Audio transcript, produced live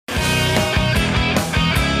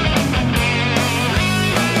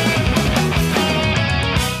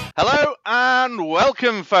And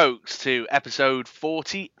welcome, folks, to episode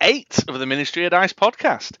 48 of the Ministry of Dice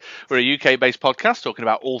podcast. We're a UK-based podcast talking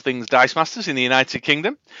about all things Dice Masters in the United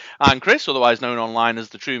Kingdom. I'm Chris, otherwise known online as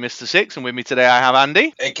the True Mr. 6, and with me today I have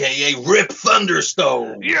Andy. A.K.A. Rip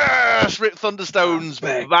Thunderstone. Yes, Rip Thunderstone's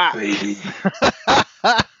back. Baby.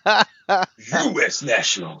 US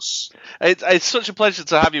Nationals. It's such a pleasure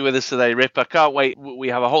to have you with us today, Rip. I can't wait. We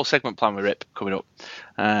have a whole segment planned with Rip coming up.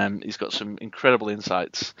 He's got some incredible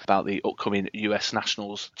insights about the upcoming US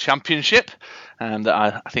Nationals Championship that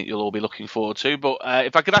I think you'll all be looking forward to. But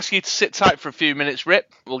if I could ask you to sit tight for a few minutes,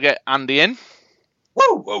 Rip, we'll get Andy in.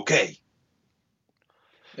 Woo, okay.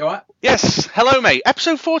 You all right? Yes. Hello, mate.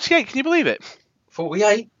 Episode 48. Can you believe it?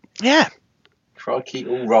 48? Yeah. Crikey,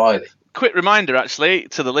 O'Reilly. Quick reminder, actually,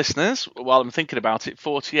 to the listeners, while I'm thinking about it,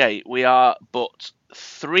 48, we are but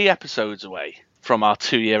 3 episodes away from our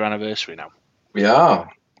 2-year anniversary now. We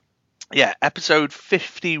are. Yeah, episode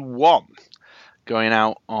 51, going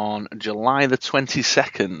out on July the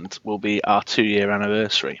 22nd, will be our 2-year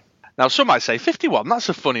anniversary. Now, some might say 51, that's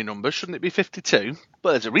a funny number, shouldn't it be 52?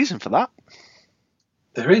 But there's a reason for that.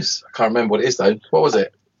 There is. I can't remember what it is, though. What was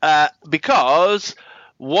it? Because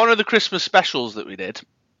one of the Christmas specials that we did,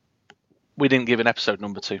 we didn't give an episode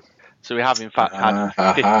number to. So we have in fact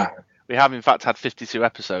had 52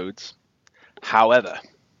 episodes. However,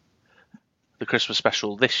 the Christmas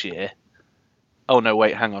special this year, oh no,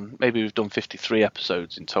 wait, hang on, maybe we've done 53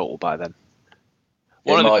 episodes in total by then.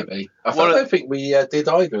 It might be. I don't think we did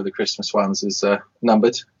either of the Christmas ones as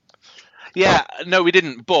numbered. Yeah, no, we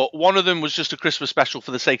didn't. But one of them was just a Christmas special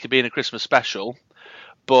for the sake of being a Christmas special.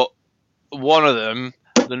 But one of them,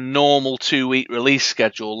 the normal 2-week release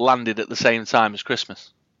schedule, landed at the same time as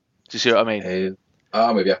Christmas. Do you see what I mean?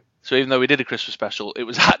 I'm with you. So even though we did a Christmas special, it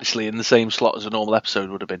was actually in the same slot as a normal episode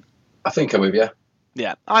would have been. I think I'm with you.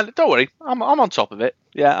 Yeah, don't worry, I'm on top of it.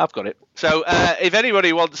 Yeah, I've got it. So if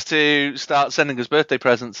anybody wants to start sending us birthday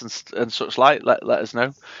presents and such like, let us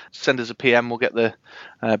know. Send us a PM. We'll get the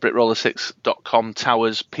BritRoller6.com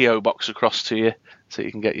Towers PO box across to you, so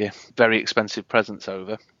you can get your very expensive presents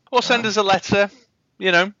over. Or send us a letter.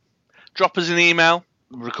 You know, drop us an email,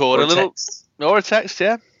 record or a little, text. Or a text,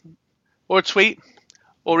 yeah, or a tweet,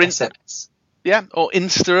 or SMS. Yeah, or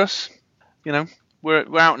Insta us. You know, we're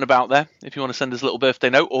out and about there. If you want to send us a little birthday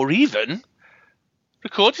note, or even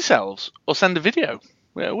record yourselves, or send a video.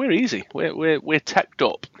 We're easy. We're teched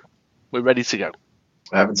up. We're ready to go.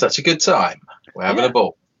 We're having such a good time. We're having a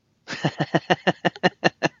ball.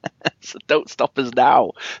 So don't stop us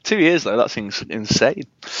now. 2 years though, that seems insane.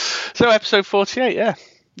 So episode 48,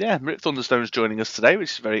 yeah, Rip Thunderstone's joining us today,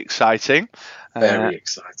 which is very exciting. Very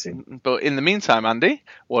exciting. But in the meantime, Andy,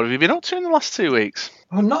 what have you been up to in the last 2 weeks?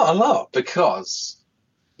 Well, not a lot, because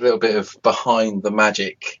a little bit of behind the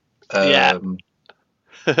magic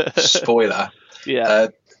spoiler. Yeah.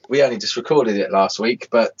 We only just recorded it last week,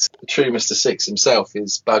 but the true Mr. 6 himself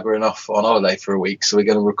is buggering off on holiday for a week, so we're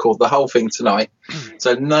going to record the whole thing tonight.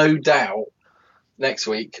 So no doubt next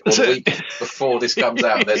week, or the week before this comes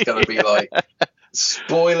out, there's going to be like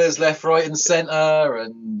spoilers left, right and centre,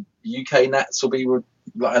 and UK Nats will be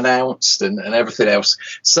announced and everything else.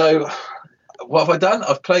 So what have I done?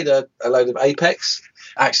 I've played a load of Apex.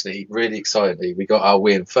 Actually, really excitedly, we got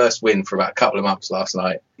our first win for about a couple of months last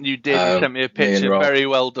night. You did. You sent me a picture. Very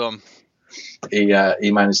well done. He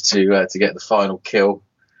managed to get the final kill.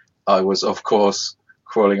 I was, of course,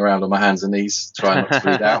 crawling around on my hands and knees, trying not to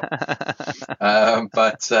bleed out.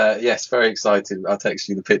 But yes, very excited. I texted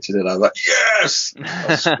you the picture and I was like, yes! I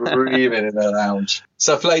was screaming in the lounge.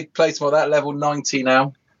 So I played some of that, level 90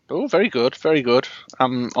 now. Oh, very good, very good.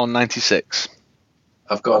 I'm on 96.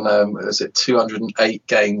 I've got 208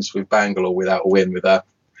 games with Bangalore without a win with her,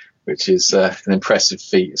 which is an impressive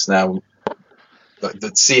feat. It's now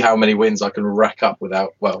see how many wins I can rack up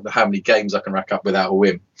how many games I can rack up without a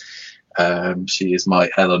win. She is my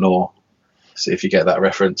Eleanor. See if you get that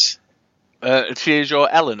reference. She is your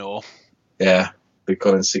Eleanor. Yeah, the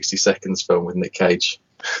Gone in 60 Seconds film with Nick Cage.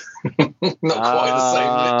 Not quite the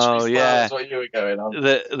same literary style as what you were going on.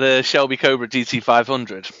 The Shelby Cobra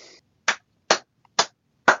GT500.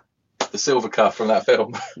 The silver car from that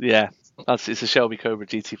film. Yeah. It's a Shelby Cobra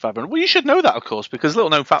GT500. Well, you should know that, of course, because little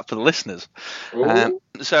known fact for the listeners.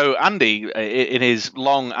 So Andy, in his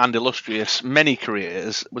long and illustrious many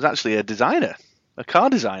careers, was actually a designer, a car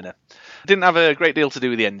designer. Didn't have a great deal to do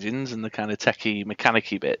with the engines and the kind of techie,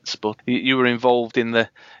 mechanicy bits, but you were involved in the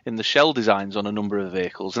shell designs on a number of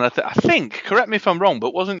vehicles. And I think, correct me if I'm wrong,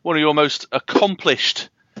 but wasn't one of your most accomplished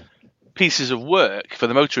pieces of work for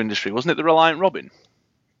the motor industry, wasn't it the Reliant Robin?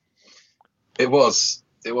 It was.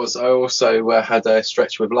 I also had a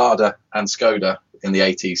stretch with Lada and Skoda in the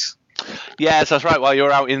 80s. Yes, that's right. While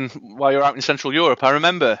you're out in Central Europe, I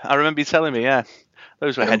remember you telling me. Yeah,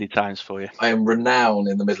 those were heady times for you. I am renowned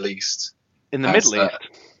in the Middle East. In the Middle East.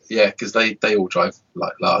 Yeah, because they all drive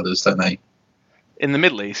like larders, don't they? In the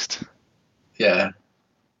Middle East. Yeah.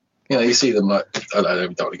 You know, you see them like, I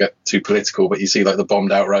don't want to get too political, but you see like the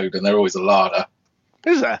bombed out road and they're always a larder.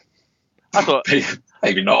 Is there? I thought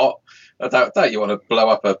maybe not. I doubt you want to blow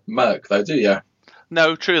up a Merc though, do you?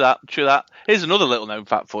 No, true that. Here's another little known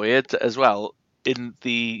fact for you as well. In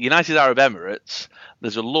the United Arab Emirates,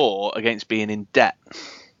 there's a law against being in debt.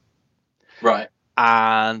 Right.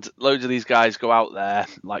 And loads of these guys go out there,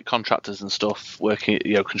 like contractors and stuff, working,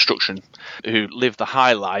 construction, who live the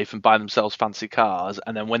high life and buy themselves fancy cars.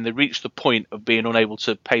 And then when they reach the point of being unable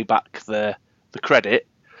to pay back the credit,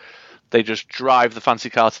 they just drive the fancy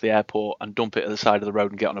car to the airport and dump it at the side of the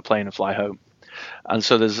road and get on a plane and fly home. And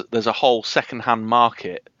so there's a whole second-hand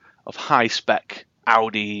market of high-spec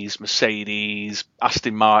Audis, Mercedes,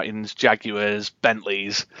 Aston Martins, Jaguars,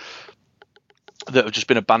 Bentleys that have just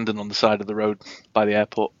been abandoned on the side of the road by the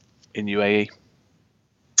airport in UAE.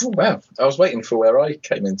 Oh, wow. I was waiting for where I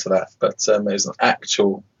came into that, but there's an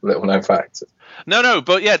actual little-known fact. No,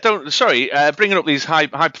 but yeah, bringing up these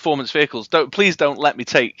high-performance vehicles, please don't let me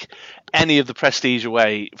take any of the prestige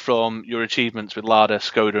away from your achievements with Lada,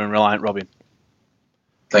 Skoda and Reliant Robin.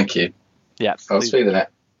 Thank you. Yeah. I was feeling it.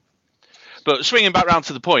 But swinging back round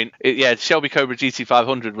to the point, Shelby Cobra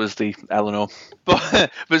GT500 was the Eleanor. But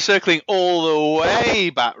circling all the way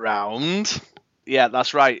back round, yeah,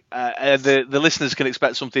 that's right. The listeners can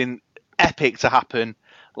expect something epic to happen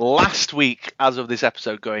last week as of this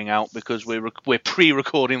episode going out, because we're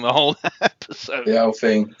pre-recording the whole episode. The whole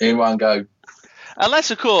thing in one go. Unless,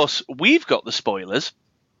 of course, we've got the spoilers.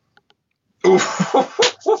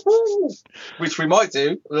 Which we might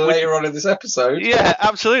do later on in this episode. Yeah,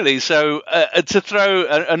 absolutely. So to throw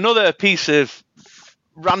another piece of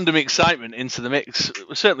random excitement into the mix,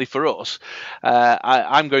 certainly for us,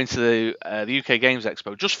 I'm going to the UK Games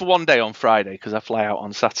Expo just for one day on Friday because I fly out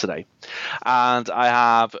on Saturday, and I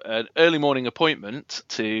have an early morning appointment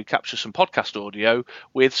to capture some podcast audio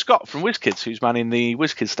with Scott from WizKids, who's manning the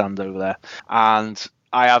WizKids stand over there, and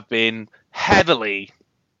I have been heavily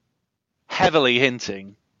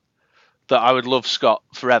hinting that I would love Scott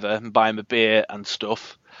forever and buy him a beer and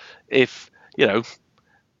stuff if, an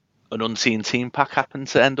unseen team pack happened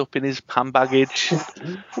to end up in his hand baggage,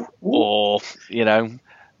 or,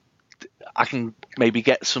 I can maybe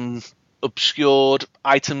get some obscured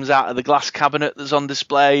items out of the glass cabinet that's on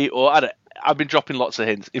display, or I've been dropping lots of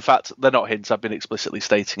hints. In fact, they're not hints. I've been explicitly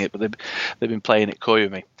stating it, but they've been playing it coy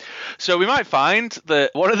with me. So we might find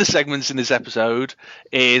that one of the segments in this episode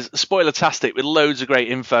is spoiler-tastic with loads of great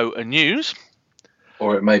info and news.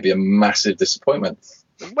 Or it may be a massive disappointment.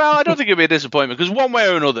 Well, I don't think it'll be a disappointment, because one way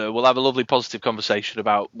or another, we'll have a lovely positive conversation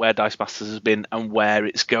about where Dice Masters has been and where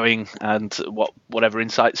it's going, and whatever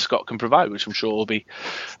insights Scott can provide, which I'm sure will be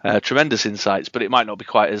tremendous insights, but it might not be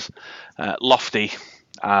quite as lofty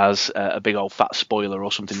as a big old fat spoiler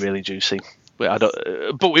or something really juicy.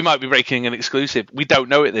 But we might be breaking an exclusive. We don't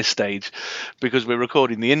know at this stage because we're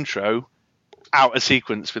recording the intro out of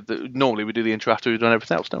sequence. Normally we do the intro after we've done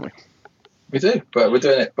everything else, don't we? We do, but we're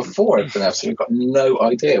doing it before everything else, so we've got no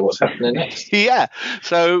idea what's happening next. Yeah,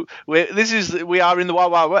 so we are in the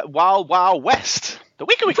Wild West. The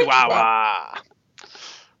Wiki Wow.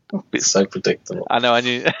 It's so predictable. I know, I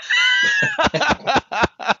knew.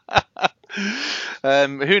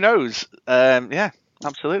 Who knows? Yeah,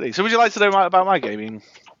 absolutely. So would you like to know about my gaming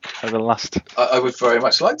over the last... I would very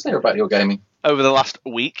much like to hear about your gaming. Over the last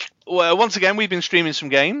week. Well, once again, we've been streaming some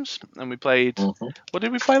games, and we played... Mm-hmm. What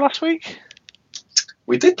did we play last week?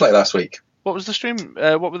 We did play last week. What was the stream?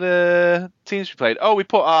 What were the teams we played? Oh, we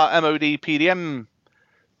put our MOD PDM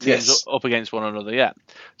teams up against one another, yeah.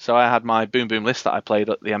 So I had my Boom Boom list that I played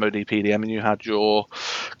at the MOD PDM, and you had your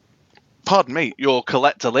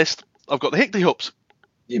collector list. I've got the Hickley Hups.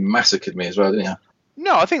 You massacred me as well, didn't you?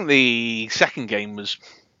 No, I think the second game was...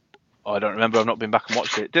 I don't remember. I've not been back and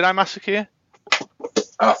watched it. Did I massacre you?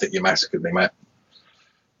 I think you massacred me, mate.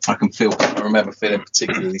 I remember feeling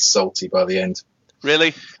particularly salty by the end.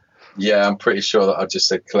 Really? Yeah, I'm pretty sure that I just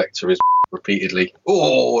said collector is repeatedly.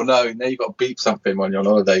 Oh, no, now you've got to beep something when you're on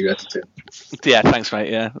holiday, you're editing. Yeah, thanks,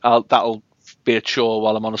 mate, yeah. That'll be a chore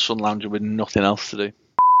while I'm on a sun lounger with nothing else to do.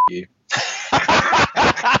 You.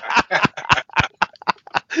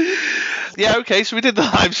 Yeah, okay, so we did the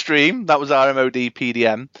live stream. That was our MOD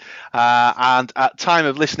PDM. And at time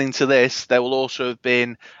of listening to this, there will also have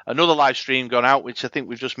been another live stream gone out, which I think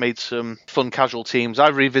we've just made some fun casual teams.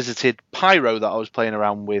 I've revisited Pyro that I was playing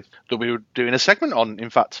around with, that we were doing a segment on, in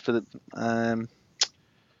fact, for the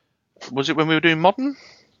Was it when we were doing modern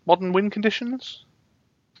win conditions?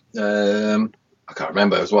 I can't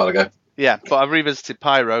remember. It was a while ago. Yeah, but I've revisited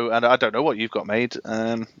Pyro, and I don't know what you've got made.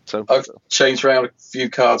 So I've changed around a few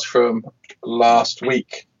cards from last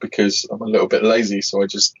week because I'm a little bit lazy, so I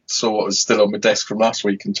just saw what was still on my desk from last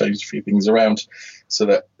week and changed a few things around so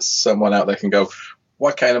that someone out there can go,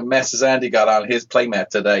 what kind of mess has Andy got on his playmat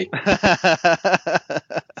today?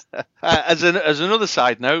 As another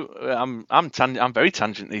side note, I'm very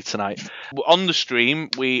tangently tonight. On the stream,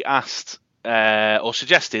 we asked or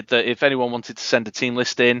suggested that if anyone wanted to send a team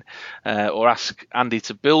list in or ask Andy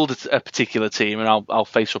to build a particular team, and I'll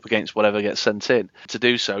face up against whatever gets sent in to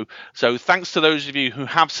do so. So thanks to those of you who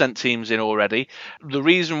have sent teams in already. The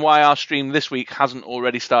reason why our stream this week hasn't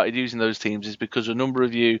already started using those teams is because a number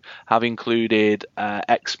of you have included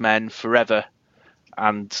X-Men Forever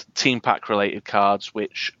and Team Pack related cards,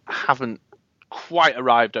 which haven't quite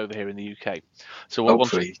arrived over here in the UK. So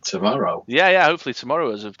hopefully tomorrow. Yeah, hopefully tomorrow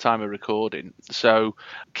as of time of recording. So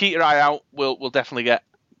keep your eye out. We'll definitely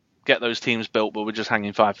get those teams built, but we're just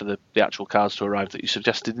hanging fire for the actual cards to arrive that you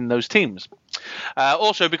suggested in those teams.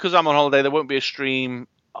 Also, because I'm on holiday, there won't be a stream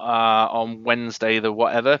on Wednesday, the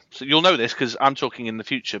whatever. So you'll know this because I'm talking in the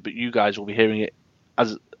future, but you guys will be hearing it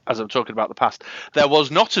as I'm talking about the past. There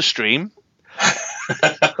was not a stream.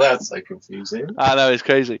 That's so confusing. I know, it's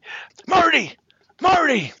crazy. Marty!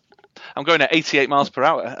 I'm going at 88 miles per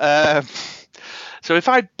hour. So if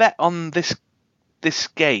I bet on this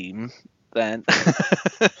game, then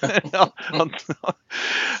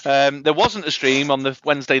there wasn't a stream on the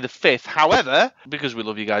Wednesday the 5th. However, because we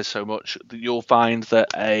love you guys so much, you'll find that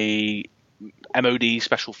a MOD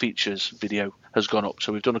special features video has gone up.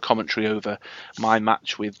 So we've done a commentary over my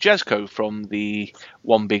match with Jezco from the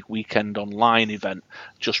One Big Weekend Online event,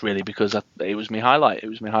 just really because it was my highlight. It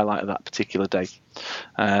was my highlight of that particular day.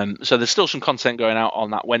 So there's still some content going out on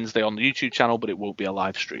that Wednesday on the YouTube channel, but it won't be a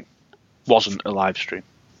live stream. Wasn't a live stream.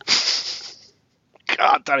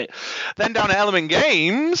 God damn it. Then down at Element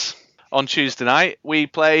Games on Tuesday night, we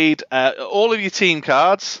played all of your team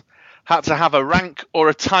cards had to have a rank or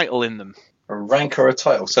a title in them. A rank or a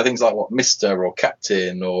title? So things like what, Mr. or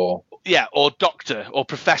Captain or... Yeah, or Doctor or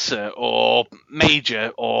Professor or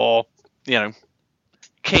Major or,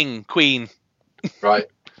 King, Queen. Right,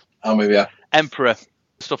 I'm with you. Emperor,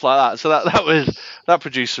 stuff like that. So that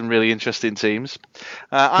produced some really interesting teams.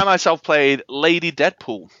 I myself played Lady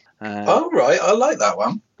Deadpool. Right, I like that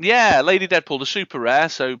one. Yeah, Lady Deadpool, the super rare.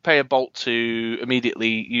 So pay a bolt to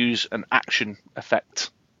immediately use an action effect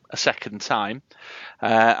a second time.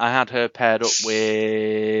 I had her paired up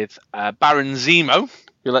with Baron Zemo,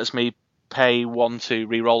 who lets me pay 1 to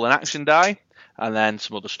re-roll an action die, and then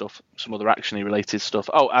some other stuff, some other action-y related stuff.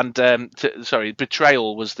 Oh, and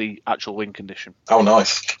Betrayal was the actual win condition. Oh,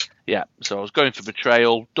 nice. Yeah, so I was going for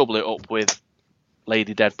Betrayal, double it up with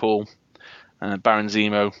Lady Deadpool, and Baron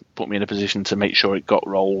Zemo put me in a position to make sure it got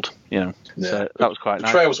rolled. So that was quite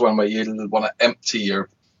nice. Betrayal's one where you want to empty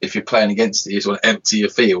if you're playing against it, you just want to empty your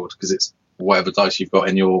field because it's whatever dice you've got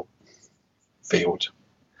in your field.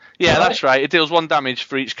 Yeah, that's right. It deals 1 damage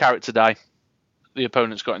for each character die the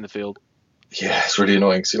opponent's got in the field. Yeah, it's really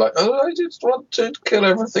annoying because you're like, I just want to kill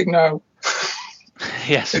everything now.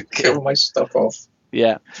 Yes. Kill my stuff off.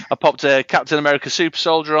 Yeah. I popped a Captain America Super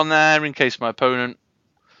Soldier on there in case my opponent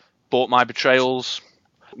bought my Betrayals.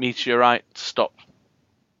 Meteorite to stop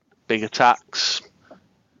big attacks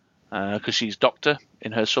because she's Doctor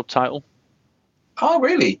in her subtitle. Oh,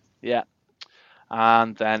 really? Yeah.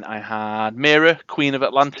 And then I had Mira, Queen of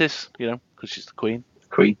Atlantis, because she's the Queen.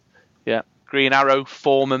 Queen. Yeah. Green Arrow,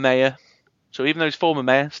 former mayor. So even though he's former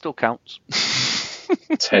mayor, still counts.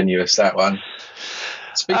 Tenuous, that one.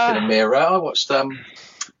 Speaking of Mira, I watched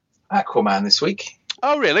Aquaman this week.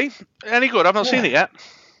 Oh, really? Any good? I've not seen it yet.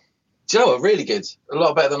 Do you know what? Really good. A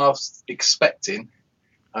lot better than I was expecting.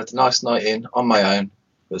 I had a nice night in on my own.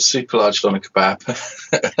 A super large doner kebab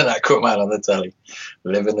and Aquaman on the telly.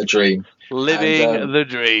 Living the dream. Living the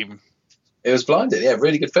dream. It was Blinded. Yeah,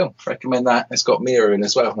 really good film. Recommend that. It's got Mira in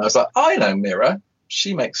as well. And I was like, I know Mira.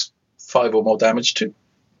 She makes 5 or more damage too.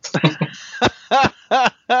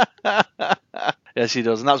 Yes, she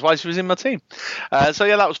does. And that's why she was in my team. So,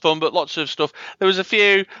 yeah, that was fun, but lots of stuff. There was a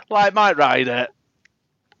few, like Mike Ryder.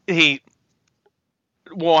 He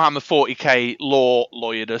Warhammer 40k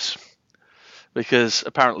lawyered us. Because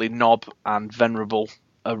apparently Knob and Venerable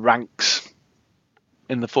are ranks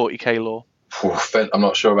in the 40k lore. I'm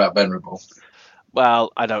not sure about Venerable.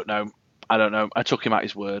 Well, I don't know. I took him at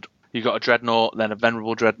his word. You got a Dreadnought, then a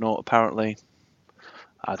Venerable Dreadnought, apparently.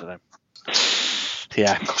 I don't know.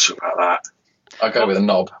 Yeah. I'm not sure about that. I'll go with a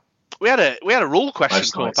Knob. We had a rule question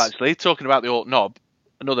come up, actually, talking about the Orc Knob.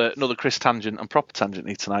 Another Chris tangent and proper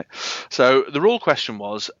tangent tonight. So the rule question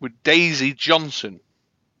was with Daisy Johnson.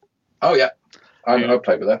 Oh yeah, I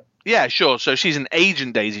played with her. Yeah, sure. So she's an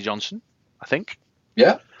Agent Daisy Johnson, I think.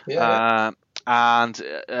 Yeah. And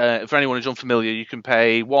for anyone who's unfamiliar, you can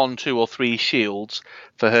pay 1, 2, or 3 shields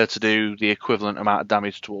for her to do the equivalent amount of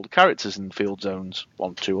damage to all the characters in the field zones,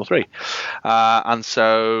 1, 2, or 3. And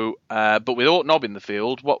so, but with Orc Nob in the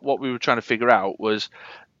field, what we were trying to figure out was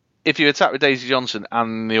if you attack with Daisy Johnson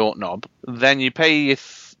and the Orc Nob, then you pay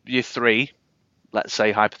your 3, let's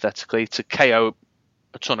say hypothetically, to KO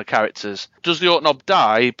a ton of characters. Does the Orc Nob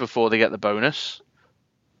die before they get the bonus?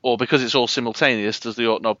 Or because it's all simultaneous, does the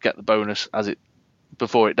Orc Nob get the bonus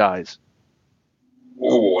before it dies?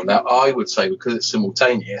 Oh, now I would say because it's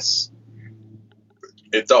simultaneous,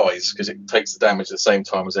 it dies because it takes the damage at the same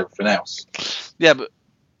time as everything else. Yeah,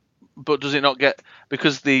 but does it not get,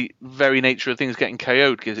 because the very nature of things getting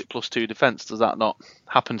KO'd gives it +2 defense? Does that not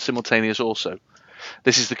happen simultaneous also?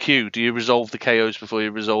 This is the cue. Do you resolve the KOs before you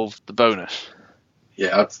resolve the bonus?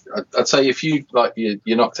 Yeah, I'd say if you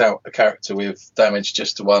knocked out a character with damage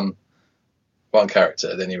just to one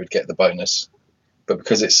character, then you would get the bonus. But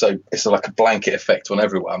because it's like a blanket effect on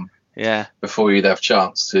everyone. Yeah. Before you'd have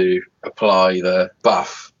chance to apply the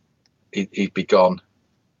buff, he'd be gone.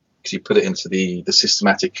 Because you put it into the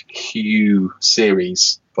systematic Q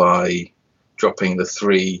series by dropping the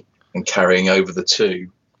 3 and carrying over the 2,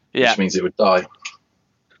 which means it would die.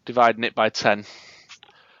 Dividing it by 10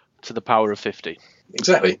 to the power of 50.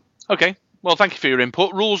 Exactly. Okay. Well, thank you for your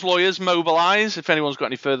input. Rules lawyers, mobilise. If anyone's got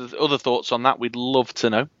any other thoughts on that, we'd love to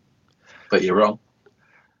know. But you're wrong.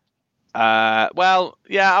 Well,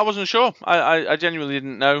 yeah, I wasn't sure. I genuinely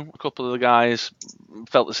didn't know. A couple of the guys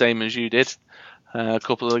felt the same as you did. A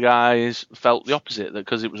couple of the guys felt the opposite, that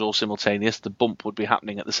because it was all simultaneous, the bump would be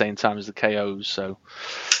happening at the same time as the KOs. So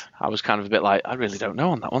I was kind of a bit like, I really don't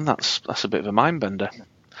know on that one. That's a bit of a mind bender.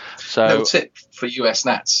 So, no tip for US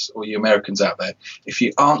Nats or you Americans out there: if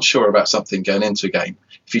you aren't sure about something going into a game,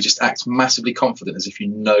 if you just act massively confident as if you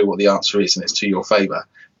know what the answer is and it's to your favour,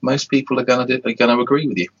 most people are going to agree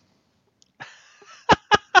with you.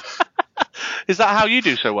 Is that how you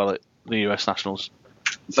do so well at the US Nationals?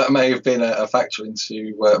 That may have been a factor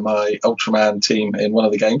into my Ultraman team in one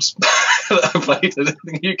of the games that I played in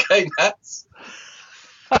the UK Nats.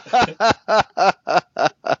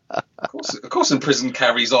 Of course, Imprisoned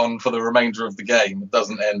carries on for the remainder of the game. It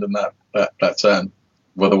doesn't end in that turn.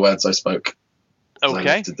 Were the words I spoke. Okay.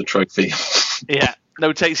 I did the trophy. Yeah.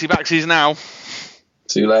 No takesy backsies now.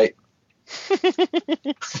 Too late.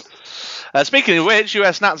 Speaking of which,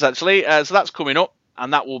 US Nats actually. So that's coming up,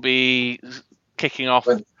 and that will be kicking off.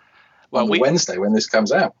 On Wednesday when this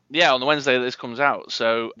comes out. Yeah, on the Wednesday that this comes out.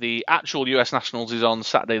 So the actual US Nationals is on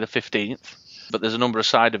Saturday the 15th. But there's a number of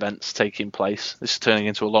side events taking place. This is turning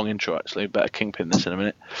into a long intro, actually. Better kingpin this in a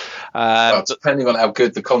minute. Well, depending on how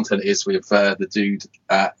good the content is with the dude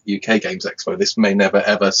at UK Games Expo, this may never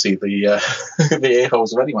ever see the the ear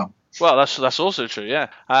holes of anyone. Well, that's also true, yeah.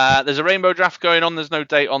 There's a rainbow draft going on. There's no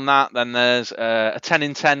date on that. Then there's a 10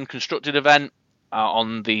 in 10 constructed event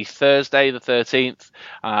on the Thursday, the 13th.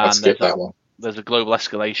 I'll skip that one. There's a global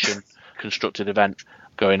escalation constructed event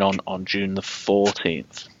going on June the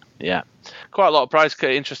 14th. Yeah, quite a lot of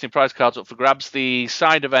interesting prize cards up for grabs. The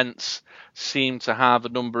side events seem to have a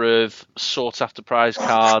number of sought-after prize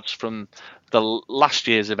cards from the last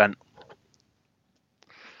year's event.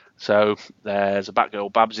 So there's a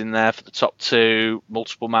Batgirl Babs in there for the top 2,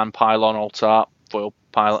 multiple man pylon alt art, foil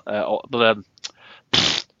pylon.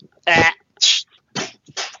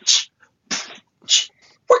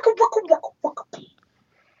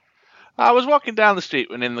 I was walking down the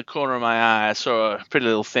street when in the corner of my eye I saw a pretty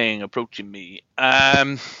little thing approaching me.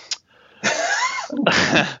 Lantern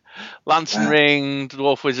Ring,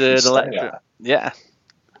 Dwarf Wizard, Electra. Yeah,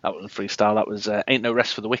 that wasn't freestyle. That was Ain't No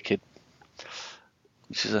Rest for the Wicked,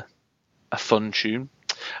 which is a fun tune.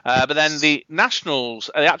 But then the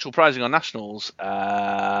Nationals, the actual prizing on Nationals,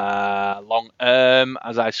 as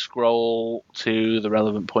I scroll to the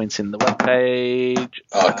relevant points in the webpage.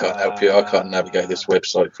 I can't help you. I can't navigate this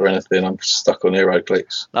website for anything. I'm stuck on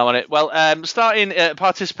HeroClix. Now on it. Well, starting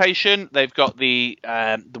participation, they've got the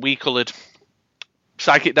wee-coloured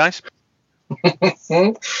psychic dice.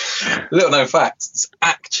 Little known fact, it's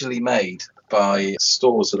actually made by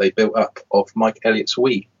stores that they built up of Mike Elliott's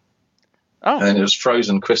Wii. Oh. And it was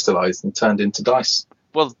frozen, crystallised, and turned into dice.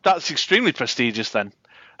 Well, that's extremely prestigious then.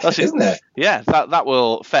 That's Isn't it? Yeah, that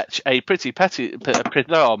will fetch a pretty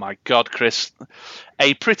oh my God, Chris.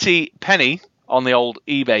 A pretty penny on the old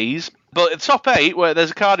eBays. But at the top 8, where there's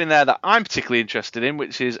a card in there that I'm particularly interested in,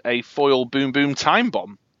 which is a foil Boom Boom Time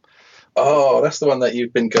Bomb, Oh, that's the one that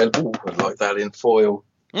you've been going, ooh, I like that in foil.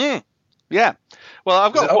 Yeah. Well,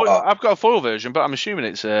 I've got a a foil version, but I'm assuming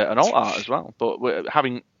it's an alt art as well. But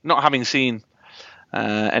not having seen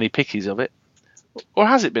any pickies of it. Or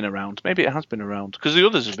has it been around? Maybe it has been around. Because the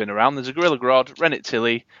others have been around. There's a Gorilla Grodd, Rennet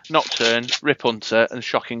Tilly, Nocturne, Rip Hunter, and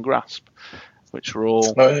Shocking Grasp. Which are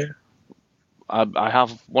all... Oh, yeah. I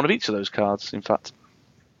have one of each of those cards, in fact.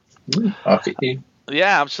 I'll get you.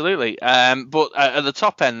 Yeah, absolutely. But at the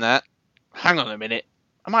top end there, hang on a minute.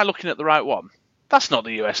 Am I looking at the right one? That's not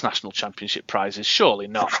the US National Championship prizes. Surely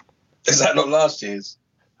not. Is that not last year's?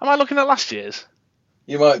 Am I looking at last year's?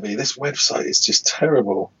 You might be. This website is just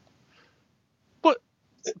terrible. But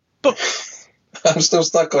I'm still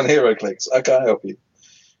stuck on HeroClix. I can't help you.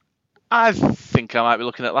 I think I might be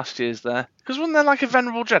looking at last year's there. Because wasn't there like a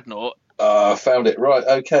Venerable Dreadnought? I found it. Right.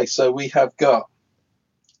 Okay, so we have got...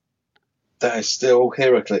 That is still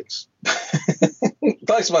HeroClix.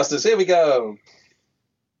 Dice Masters, here we go.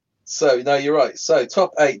 So, no, you're right. So,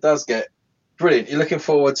 top 8 does get... Brilliant. You're looking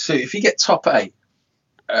forward to... If you get top 8,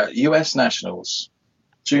 US Nationals,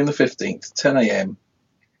 June the 15th, 10 a.m.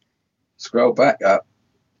 Scroll back up.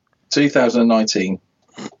 2019.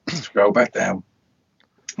 Scroll back down.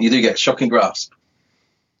 You do get Shocking Grasp,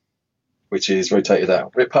 which is rotated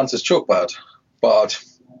out. Rip Hunter's Chalk Bard.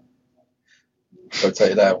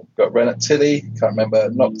 Rotated out. Got Rennet Tilly. Can't remember.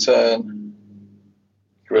 Nocturne.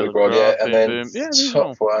 Gorilla Grodd, yeah. And then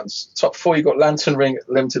top ones. Top 4, you've got Lantern Ring,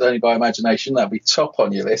 limited only by imagination. That'll be top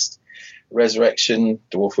on your list. Resurrection,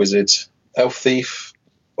 Dwarf Wizard, Elf Thief.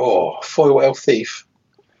 Oh, foil Elf Thief.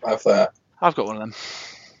 I have that. I've got one of them.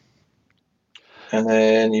 And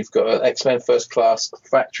then you've got an X-Men First Class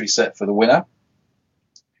factory set for the winner.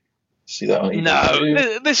 See that on eBay?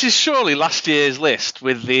 No, this is surely last year's list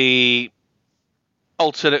with the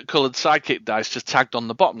alternate coloured sidekick dice just tagged on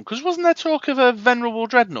the bottom. Because wasn't there talk of a Venerable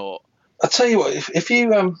Dreadnought? I'll tell you what, if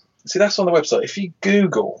you see that's on the website. If you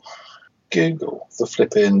Google the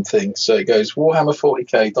flipping thing, so it goes Warhammer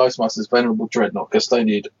 40k Dice Masters Venerable Dreadnought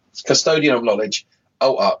Custodian of Knowledge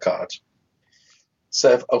alt art card.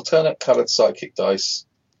 Set of alternate coloured sidekick dice,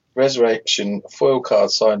 Resurrection, foil card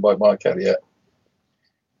signed by Mike Elliott.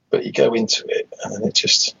 But you go into it and then it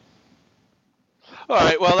just... All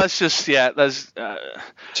right, well, let's just, there's...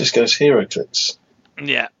 just goes HeroClix.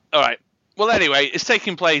 Yeah, all right. Well, anyway, it's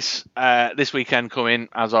taking place this weekend coming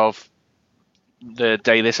as of the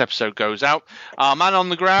day this episode goes out. Our man on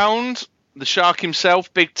the ground, the Shark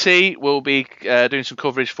himself, Big T, will be doing some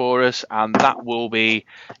coverage for us, and that will be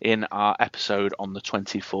in our episode on the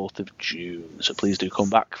 24th of June. So please do come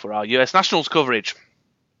back for our US Nationals coverage.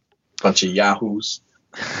 Bunch of yahoos.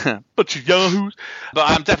 Bunch of yahoos. But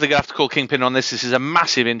I'm definitely going to have to call Kingpin on this. This is a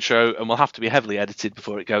massive intro, and will have to be heavily edited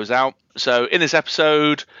before it goes out. So in this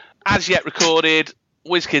episode, as yet recorded,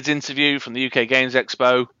 WizKids interview from the UK Games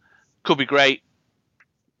Expo. Could be great.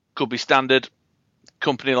 Could be standard.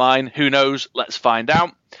 Company line, who knows? Let's find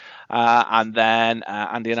out. And then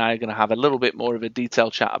Andy and I are going to have a little bit more of a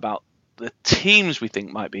detailed chat about the teams we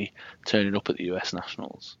think might be turning up at the US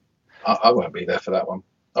Nationals. I won't be there for that one.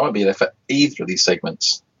 I won't be there for either of these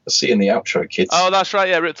segments. I'll see you in the outro, kids. Oh, that's right.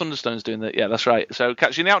 Yeah, Rip Thunderstone's doing that. Yeah, that's right. So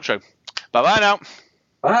catch you in the outro. Bye-bye now.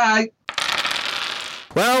 Bye.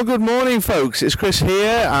 Well, good morning, folks. It's Chris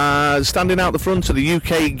here, standing out the front of the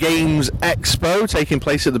UK Games Expo, taking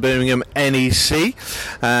place at the Birmingham NEC,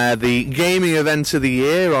 the gaming event of the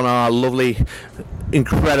year on our lovely,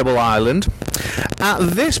 incredible island. At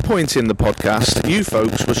this point in the podcast, you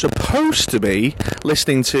folks were supposed to be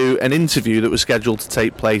listening to an interview that was scheduled to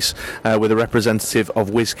take place with a representative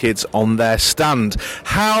of WizKids on their stand.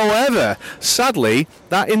 However, sadly,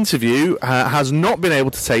 that interview has not been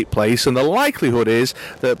able to take place, and the likelihood is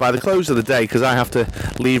that by the close of the day, because I have to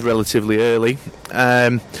leave relatively early,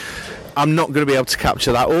 I'm not going to be able to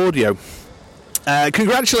capture that audio.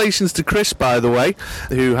 Congratulations to Chris, by the way,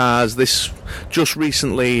 who has just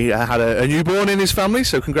recently had a newborn in his family,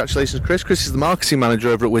 so congratulations, Chris. Chris is the marketing manager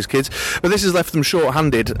over at WizKids, but this has left them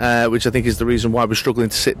short-handed, which I think is the reason why we're struggling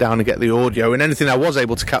to sit down and get the audio, and anything I was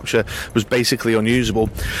able to capture was basically unusable.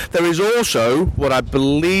 There is also what I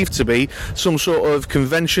believe to be some sort of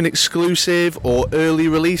convention exclusive or early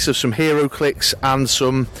release of some HeroClix and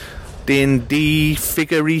some D&D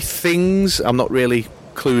figure-y things. I'm not really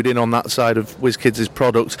clued in on that side of WizKids'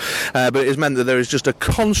 product, but it has meant that there is just a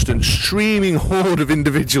constant streaming horde of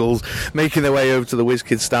individuals making their way over to the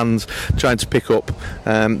WizKids stands trying to pick up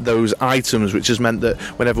those items, which has meant that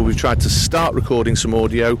whenever we've tried to start recording some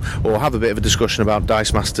audio or have a bit of a discussion about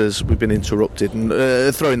Dice Masters, we've been interrupted. And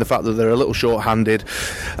throwing the fact that they're a little short-handed,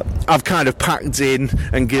 I've kind of packed in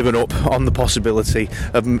and given up on the possibility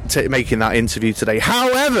of making that interview today.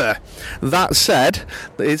 However, that said,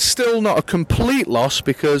 it's still not a complete loss,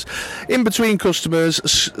 because in between customers,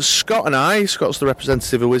 Scott and I, Scott's the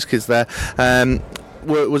representative of WizKids there,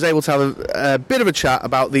 was able to have a bit of a chat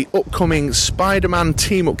about the upcoming Spider-Man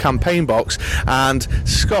team-up campaign box, and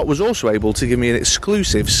Scott was also able to give me an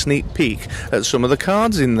exclusive sneak peek at some of the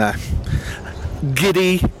cards in there.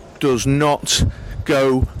 Giddy does not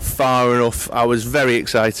go far enough. I was very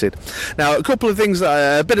excited. Now, a couple of things,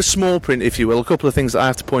 a bit of small print, if you will, a couple of things that I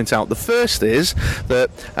have to point out. The first is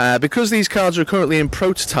that because these cards are currently in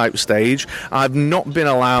prototype stage, I've not been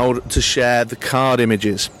allowed to share the card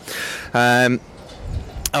images.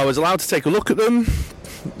 I was allowed to take a look at them,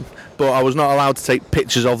 but I was not allowed to take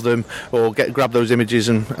pictures of them or grab those images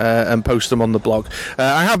and post them on the blog.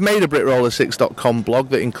 I have made a BritRoller6.com blog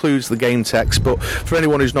that includes the game text, but for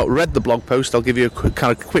anyone who's not read the blog post, I'll give you a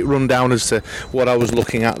quick rundown as to what I was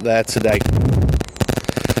looking at there today.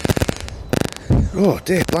 Oh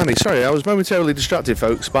dear, blimey, sorry, I was momentarily distracted,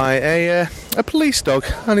 folks, by a police dog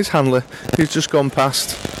and his handler who's just gone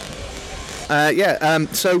past.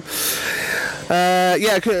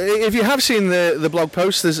 If you have seen the blog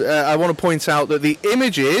post, I want to point out that the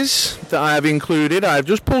images that I have included, I have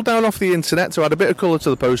just pulled down off the internet to add a bit of colour to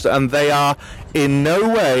the poster, and they are in no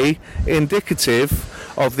way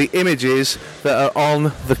indicative of the images that are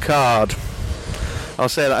on the card. I'll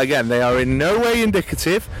say that again, they are in no way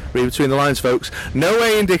indicative, read between the lines, folks, no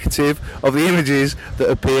way indicative of the images that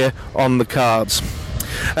appear on the cards.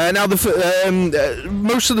 Now,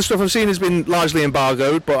 most of the stuff I've seen has been largely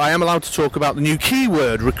embargoed, but I am allowed to talk about the new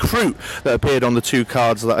keyword, recruit, that appeared on the two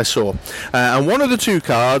cards that I saw. And one of the two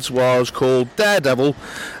cards was called Daredevil,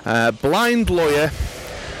 Blind Lawyer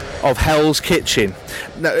of Hell's Kitchen.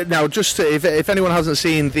 Now just if anyone hasn't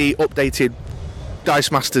seen the updated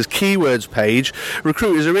Dice Masters keywords page,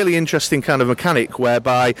 recruit is a really interesting kind of mechanic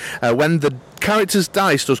whereby when the character's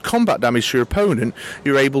dice does combat damage to your opponent,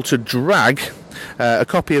 you're able to drag a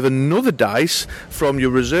copy of another dice from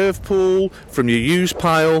your reserve pool, from your use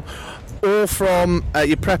pile, or from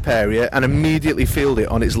your prep area, and immediately field it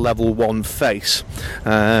on its level 1 face.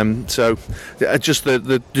 So just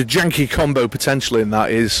the janky combo potential in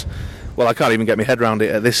that is, well, I can't even get my head around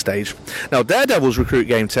it at this stage. Now, Daredevil's recruit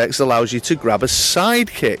game text allows you to grab a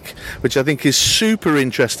sidekick, which I think is super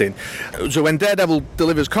interesting. So when Daredevil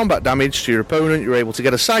delivers combat damage to your opponent, you're able to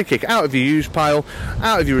get a sidekick out of your use pile,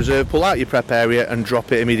 out of your reserve pool, out of your prep area, and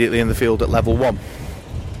drop it immediately in the field at level 1.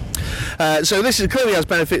 So this clearly has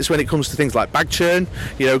benefits when it comes to things like bag churn,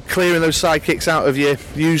 clearing those sidekicks out of your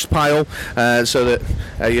used pile, so that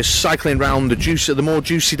you're cycling around the more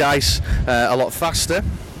juicy dice a lot faster.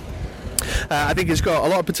 I think it's got a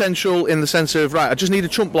lot of potential in the sense of, right, I just need a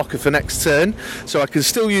chump blocker for next turn, so I can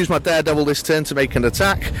still use my Daredevil this turn to make an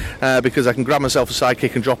attack, because I can grab myself a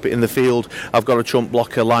sidekick and drop it in the field. I've got a chump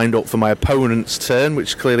blocker lined up for my opponent's turn,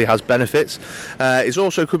 which clearly has benefits. It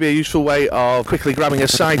also could be a useful way of quickly grabbing a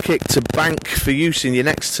sidekick to bank for use in your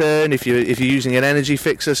next turn if you're using an energy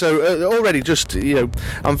fixer. So already just,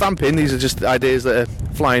 I'm vamping. These are just ideas that are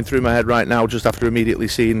flying through my head right now just after immediately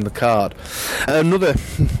seeing the card. Another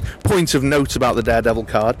point of note about the Daredevil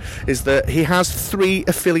card is that he has 3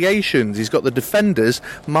 affiliations. He's got the Defenders,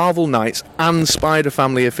 Marvel Knights, and Spider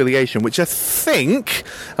Family affiliation, which I think,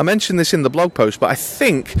 I mentioned this in the blog post, but I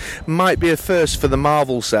think might be a first for the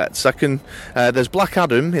Marvel sets. There's Black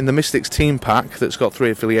Adam in the Mystics team pack that's got 3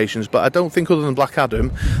 affiliations, but I don't think other than Black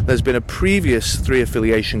Adam there's been a previous 3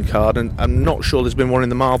 affiliation card, and I'm not sure there's been one in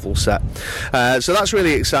the Marvel set. So that's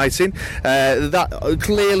really exciting. That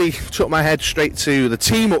clearly took my head straight to the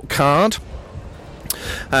team up card,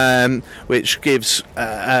 which gives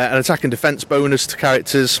an attack and defense bonus to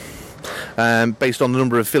characters based on the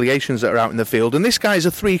number of affiliations that are out in the field. And this guy's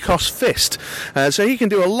a 3-cost fist, so he can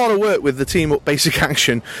do a lot of work with the team up basic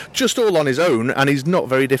action just all on his own, and he's not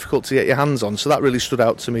very difficult to get your hands on, so that really stood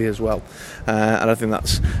out to me as well. And I think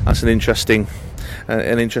that's an interesting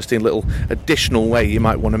little additional way you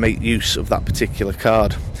might want to make use of that particular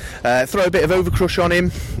card. Throw a bit of overcrush on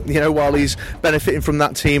him, while he's benefiting from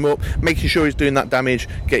that team up, making sure he's doing that damage.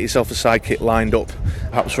 Get yourself a sidekick lined up,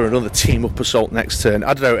 perhaps for another team up assault next turn.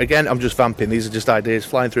 I don't know, again, I'm just vamping. These are just ideas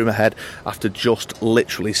flying through my head after just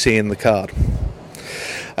literally seeing the card.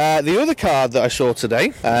 The other card that I saw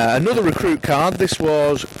today, another recruit card. This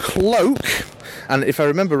was Cloak. And if I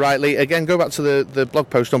remember rightly, again, go back to the blog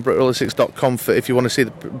post on BritRoller6.com if you want to see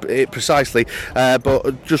it precisely.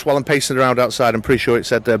 But just while I'm pacing around outside, I'm pretty sure it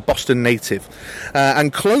said Boston native.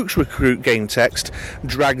 And Cloak's recruit game text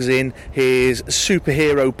drags in his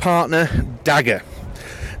superhero partner, Dagger.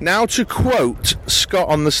 Now, to quote Scott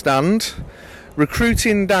on the stand,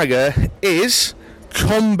 recruiting Dagger is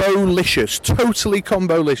combo-licious, totally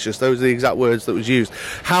combo-licious. Those are the exact words that was used.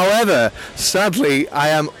 However, sadly, I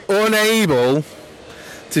am unable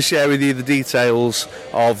to share with you the details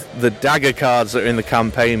of the Dagger cards that are in the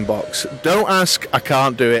campaign box. Don't ask, I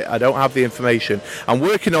can't do it. I don't have the information. I'm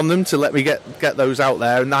working on them to let me get those out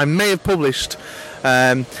there, and I may have published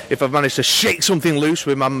if I've managed to shake something loose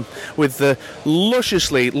with the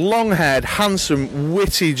lusciously long-haired, handsome,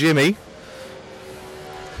 witty Jimmy.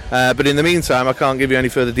 But in the meantime, I can't give you any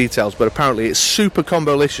further details. But apparently it's super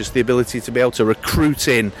combo-licious, the ability to be able to recruit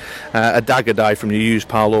in a Dagger die from your used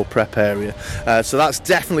pile or prep area. So that's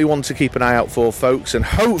definitely one to keep an eye out for, folks. And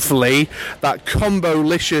hopefully that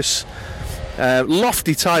combo-licious,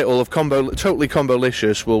 lofty title of totally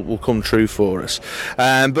combo-licious will come true for us.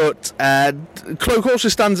 But Cloak also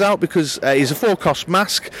stands out because he's a 4-cost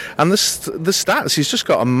mask, and the stats, he's just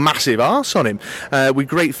got a massive arse on him with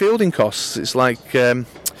great fielding costs. It's like...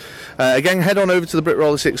 again, head on over to the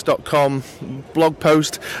BritRoller6.com blog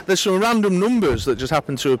post. There's some random numbers that just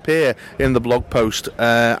happen to appear in the blog post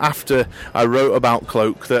after I wrote about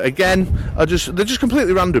Cloak that, again, they're just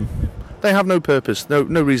completely random. They have no purpose, no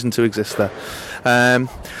reason to exist there.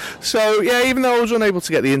 So, yeah, even though I was unable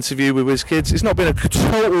to get the interview with WizKids, it's not been a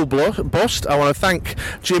total bust. I want to thank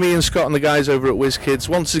Jimmy and Scott and the guys over at WizKids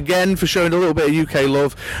once again for showing a little bit of UK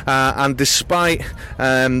love. And despite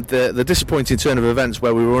the disappointing turn of events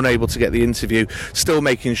where we were unable to get the interview, still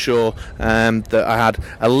making sure that I had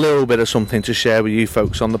a little bit of something to share with you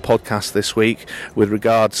folks on the podcast this week with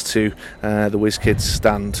regards to the WizKids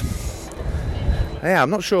stand. Yeah,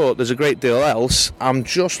 I'm not sure there's a great deal else. I'm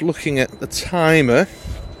just looking at the timer.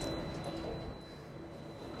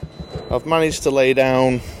 I've managed to lay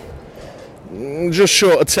down just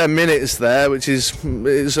short of 10 minutes there, which is...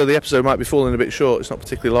 so the episode might be falling a bit short. It's not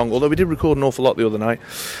particularly long, although we did record an awful lot the other night.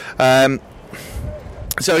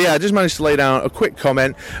 So yeah, I just managed to lay down a quick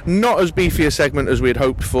comment. Not as beefy a segment as we had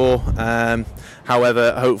hoped for.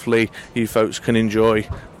 However, hopefully you folks can enjoy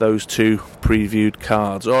those two previewed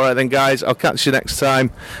cards. Alright then, guys, I'll catch you next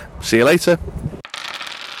time. See you later.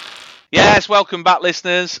 Yes, welcome back,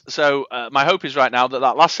 listeners. So my hope is right now that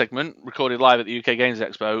last segment, recorded live at the UK Games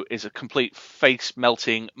Expo, is a complete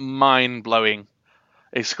face-melting, mind-blowing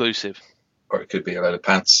exclusive. Or it could be a load of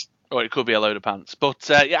pants. But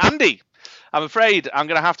yeah, Andy, I'm afraid I'm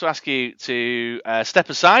going to have to ask you to step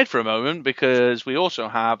aside for a moment because we also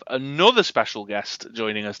have another special guest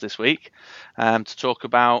joining us this week to talk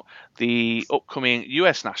about the upcoming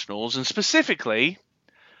US Nationals and specifically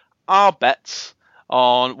our bets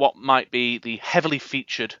on what might be the heavily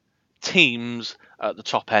featured teams at the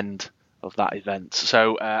top end of that event.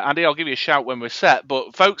 So, Andy, I'll give you a shout when we're set.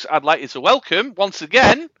 But, folks, I'd like you to welcome, once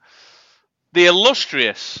again, the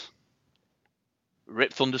illustrious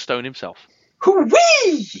Rip Thunderstone himself.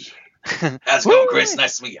 Hoo-wee! How's it going, Chris?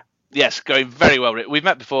 Nice to meet you. Yes, going very well, Rip. We've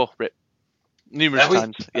met before, Rip. Numerous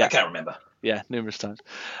times. Yeah. I can't remember. Yeah, numerous times.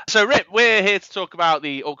 So, Rip, we're here to talk about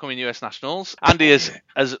the upcoming US Nationals. Andy has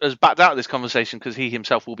backed out of this conversation because he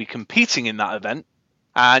himself will be competing in that event.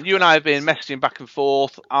 And you and I have been messaging back and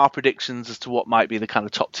forth our predictions as to what might be the kind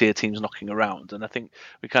of top tier teams knocking around. And I think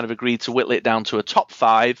we kind of agreed to whittle it down to a top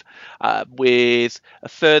 5 with a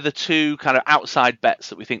further 2 kind of outside bets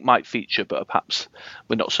that we think might feature, but perhaps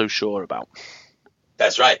we're not so sure about.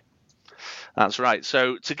 That's right. That's right.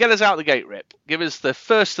 So to get us out the gate, Rip, give us the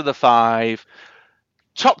first of the 5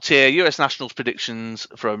 top tier US Nationals predictions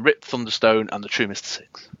from Rip Thunderstone and the True Mr.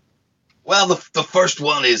 6. Well, the first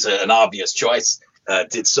one is an obvious choice.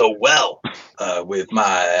 Did so well with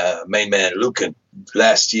my main man Lucan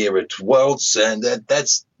last year at Worlds, and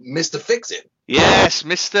that's Mr. Fix-It. Yes,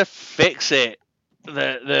 Mr. Fix-It.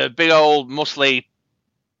 The big old muscly...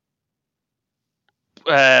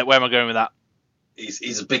 where am I going with that?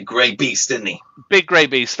 He's a big grey beast, isn't he? Big grey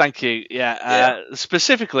beast, thank you. Yeah.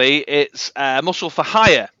 Specifically, it's muscle for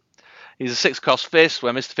hire. He's a 6-cost fist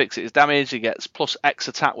where Mr. Fix-It is damaged. He gets plus X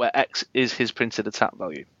attack where X is his printed attack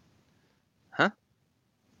value. Huh?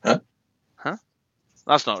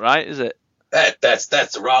 That's not right, is it? That's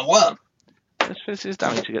the wrong one. This is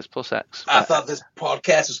damage. He gets plus X. I thought this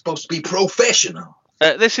podcast was supposed to be professional.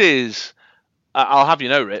 This is, I'll have you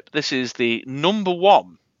know, Rip, this is the number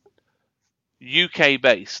 1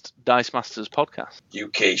 UK-based Dice Masters podcast.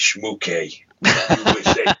 UK Schmooky.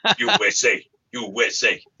 USA. USA.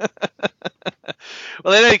 USA.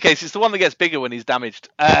 Well, in any case, it's the one that gets bigger when he's damaged.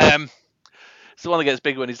 It's the one that gets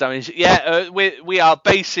bigger when he's damaged. Yeah, we are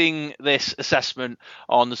basing this assessment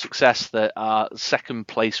on the success that our second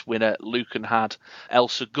place winner, Lucan, had. El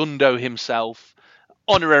Segundo himself,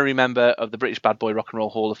 honorary member of the British Bad Boy Rock and Roll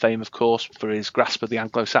Hall of Fame, of course, for his grasp of the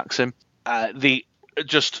Anglo-Saxon. The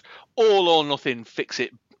just all or nothing fix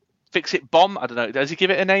it bomb. I don't know. Does he give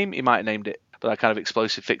it a name? He might have named it. But that kind of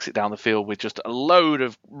explosive fix it down the field with just a load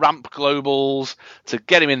of ramp globals to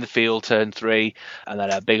get him in the field, turn 3, and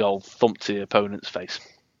then a big old thump to the opponent's face.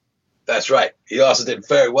 That's right. He also did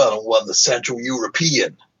very well and won the Central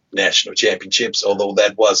European National Championships, although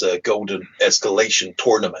that was a golden escalation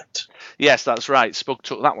tournament. Yes, that's right. Spug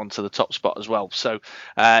took that one to the top spot as well. So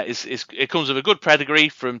it comes with a good pedigree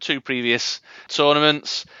from 2 previous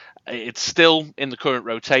tournaments. It's still in the current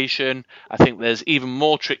rotation. I think there's even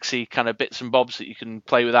more tricksy kind of bits and bobs that you can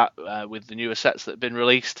play with that with the newer sets that have been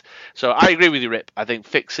released. So I agree with you, Rip. I think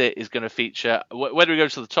Fix It is going to feature. Whether he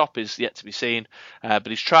goes to the top is yet to be seen. But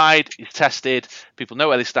he's tried, he's tested. People know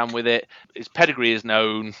where they stand with it. His pedigree is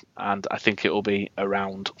known, and I think it will be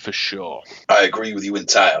around for sure. I agree with you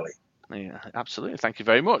entirely. Yeah, absolutely. Thank you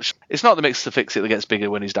very much. It's not the Mr. Fix It that gets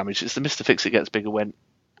bigger when he's damaged. It's the Mr. Fix It gets bigger when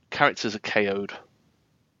characters are KO'd.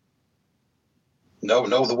 No,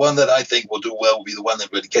 the one that I think will do well will be the one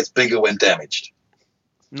that really gets bigger when damaged.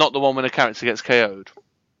 Not the one when a character gets KO'd?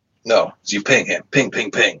 No, so you ping him,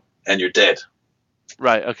 ping, and you're dead.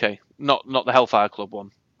 Right, okay. Not the Hellfire Club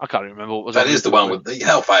one. I can't even remember what was that is the one with the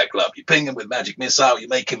Hellfire Club. You ping him with Magic Missile, you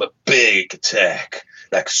make him a big attack,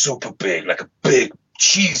 like super big, like a big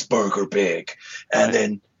cheeseburger big, and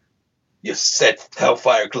then you set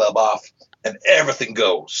Hellfire Club off, and everything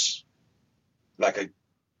goes like a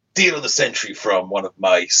deal of the century from one of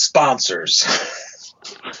my sponsors.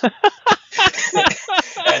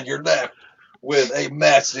 And you're left with a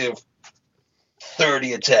massive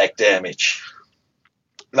 30 attack damage.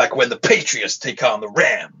 Like when the Patriots take on the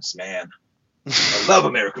Rams, man. I love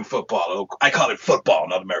American football. I call it football,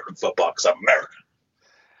 not American football, because I'm American.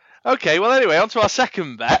 Okay, well, anyway, on to our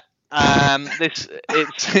second bet. This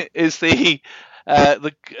is the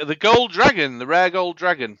Gold Dragon, the rare Gold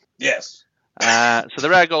Dragon. Yes. So the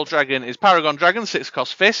rare Gold Dragon is Paragon Dragon,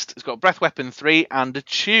 6-cost fist. It's got Breath Weapon 3 and a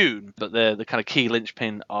tune. But the kind of key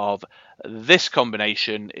linchpin of this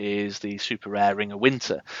combination is the super rare Ring of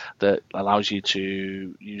Winter that allows you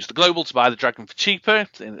to use the global to buy the dragon for cheaper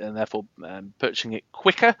and therefore purchasing it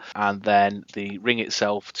quicker, and then the ring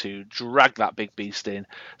itself to drag that big beast in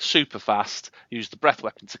super fast, use the Breath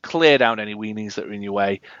Weapon to clear down any weenies that are in your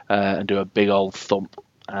way, and do a big old thump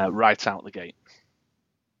right out the gate.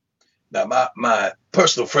 Now, my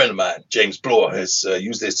personal friend of mine, James Bloor, has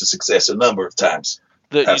used this to success a number of times.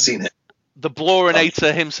 I've seen him. The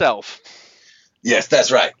Blorinator himself. Yes,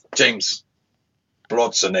 that's right. James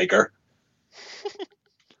Blotzenegger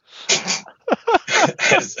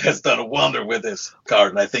has done a wonder with this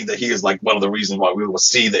card, and I think that he is like one of the reasons why we will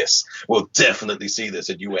see this. We'll definitely see this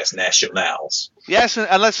at US Nationals. Yes,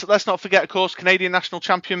 and let's not forget, of course, Canadian national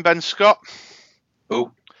champion Ben Scott.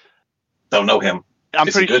 Who? Don't know him.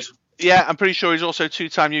 Is he good? Yeah, I'm pretty sure he's also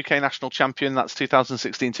 2-time UK national champion. That's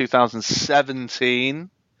 2016, 2017.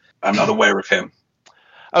 I'm not aware of him.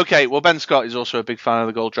 Okay, well, Ben Scott is also a big fan of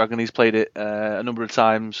the Gold Dragon. He's played it a number of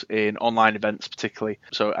times in online events, particularly.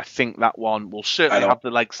 So I think that one will certainly have the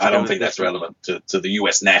legs to I don't think that's relevant to the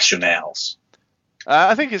US Nationals.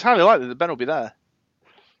 I think it's highly likely that Ben will be there.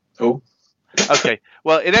 Who? Okay.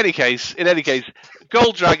 Well, in any case,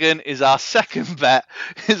 Gold Dragon is our second bet.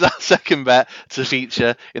 To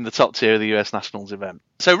feature in the top tier of the US Nationals event.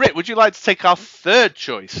 So, Rick, would you like to take our third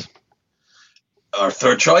choice? Our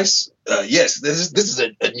third choice? Yes. This is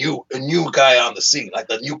a new guy on the scene, like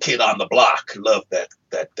the new kid on the block. Love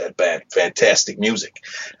that band. Fantastic music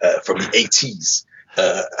from the 80s.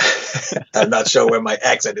 I'm not sure where my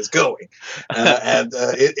accent is going, and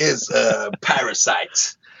it is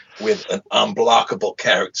Parasite. With an unblockable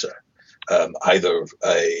character, either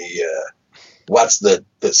what's the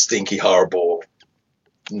stinky horrible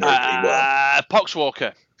nerdy one?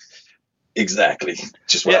 Poxwalker. Exactly,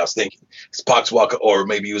 just what I was thinking. It's Poxwalker, or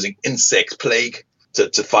maybe using Insect Plague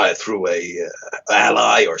to fire through a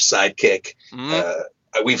ally or sidekick.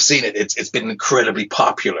 We've seen it. It's been incredibly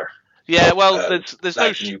popular. Yeah, well, there's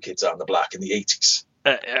no New Kids on the Block in the 80s.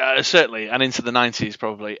 Certainly, and into the 90s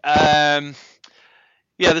probably.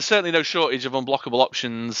 Yeah, there's certainly no shortage of unblockable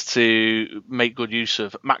options to make good use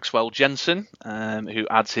of Maxwell Jensen, who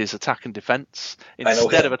adds his attack and defense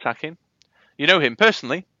instead of attacking. You know him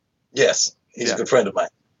personally? Yes, He's a good friend of mine.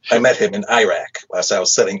 I met him in Iraq whilst I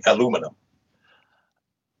was selling aluminum.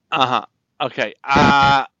 Okay.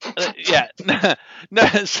 Yeah. No,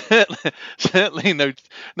 certainly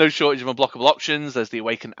no shortage of unblockable options. There's the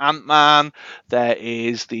Awakened Ant-Man. There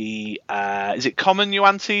is the is it Common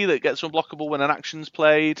Yuan-Ti that gets unblockable when an action's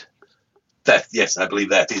played? Yes, I believe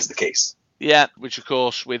that is the case. Yeah, which of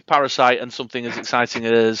course with Parasite and something as exciting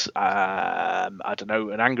as I don't know,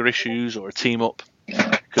 an anger issues or a team up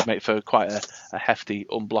could make for quite a hefty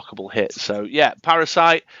unblockable hit. So yeah,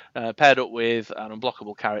 Parasite paired up with an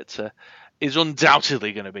unblockable character is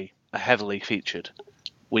undoubtedly going to be a heavily featured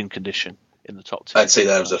win condition in the top 2. I'd say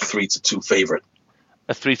that was a 3-2 favorite.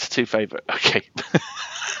 A 3-2 favorite. Okay.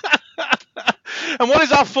 And what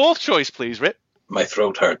is our fourth choice, please, Rip? My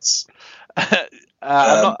throat hurts.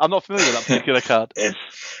 I'm not familiar with that particular card.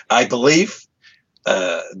 I believe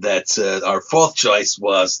that our fourth choice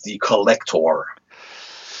was the Collector.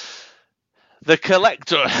 The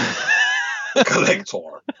Collector.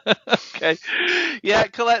 Collector. Okay. Yeah,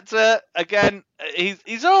 Collector, again,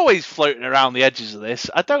 he's always floating around the edges of this.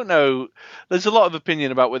 I don't know. There's a lot of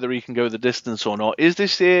opinion about whether he can go the distance or not. Is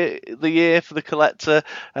this the year for the Collector?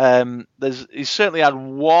 He's certainly had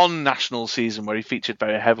one national season where he featured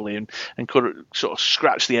very heavily and could sort of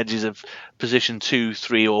scratch the edges of position 2,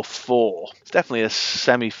 3, or 4. It's definitely a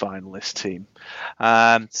semi-finalist team.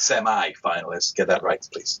 Semi-finalist. Get that right,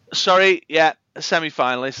 please. Sorry, yeah, a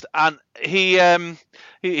semi-finalist, and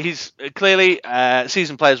he's clearly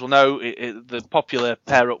seasoned players will know the popular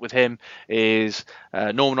pair up with him is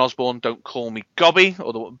Norman Osborn. Don't call me Gobby,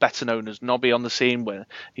 or better known as Nobby on the scene, where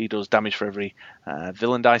he does damage for every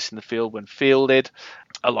villain dice in the field when fielded,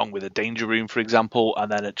 along with a danger room, for example, and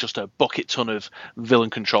then just a bucket ton of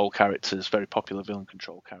villain control characters, very popular villain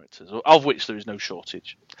control characters, of which there is no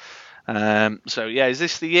shortage. So yeah, is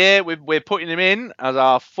this the year we're putting him in as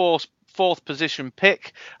our fourth position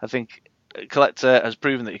pick? I think Collector has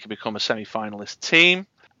proven that he can become a semi-finalist team.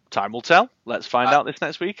 Time will tell. Let's find out this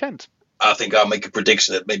next weekend. I think I'll make a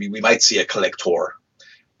prediction that maybe we might see a Collector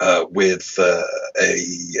with a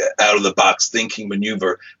out-of-the-box thinking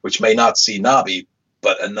maneuver, which may not see Nobby,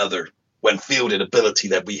 but another when fielded ability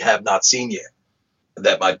that we have not seen yet.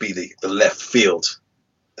 That might be the left field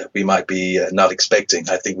that we might be not expecting.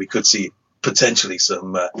 I think we could see potentially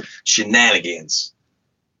some shenanigans.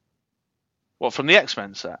 What, from the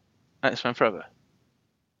X-Men set? X-Men Forever?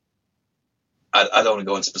 I don't want to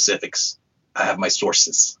go in specifics. I have my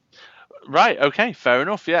sources. Right, okay, fair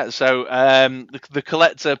enough, yeah. So the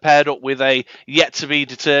Collector paired up with a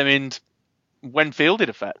yet-to-be-determined when-fielded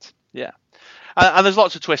effect. Yeah. And there's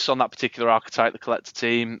lots of twists on that particular archetype, the Collector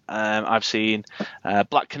team. I've seen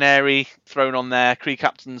Black Canary thrown on there, Kree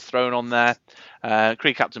Captain's thrown on there.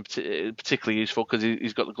 Kree Captain particularly useful because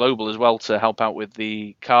he's got the global as well to help out with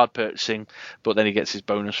the card purchasing, but then he gets his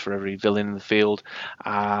bonus for every villain in the field.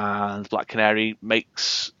 And Black Canary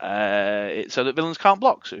makes it so that villains can't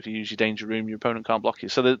block. So if you use your danger room, your opponent can't block you.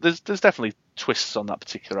 So there's definitely twists on that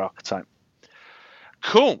particular archetype.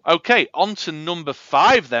 Cool. Okay, on to number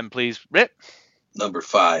 5 then, please, Rip. Number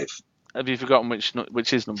 5. Have you forgotten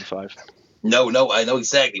which is number 5? No, I know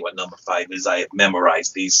exactly what number 5 is. I have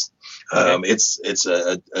memorized these. Okay. It's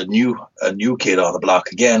a new kid on the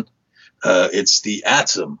block again. It's the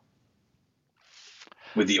Atom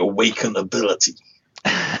with the Awaken ability.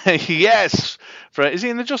 Yes. Is he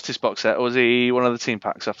in the Justice box set, or is he one of the team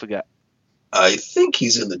packs? I forget. I think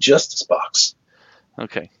he's in the Justice box.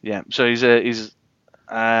 Okay, yeah. So he's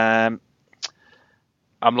I'm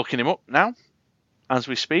looking him up now as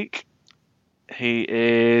we speak. He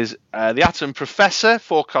is the Atom Professor,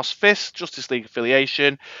 4-cost Fist, Justice League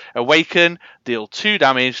affiliation, Awaken, deal 2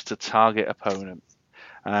 damage to target opponent.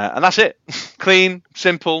 And that's it. Clean,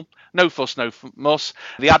 simple, no fuss, no muss.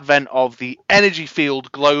 The advent of the Energy Field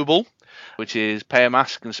Global, which is pay a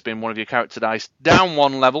mask and spin one of your character dice down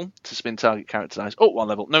 1 level to spin target character dice up 1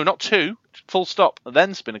 level. No, not 2. Full stop.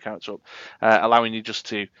 Then spin a character up, allowing you just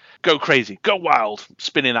to go crazy, go wild,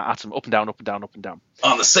 spinning that Atom up and down, up and down, up and down.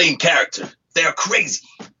 On the same character. They're crazy.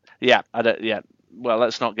 Yeah, well,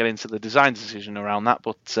 let's not get into the design decision around that,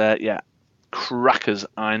 but yeah, crackers,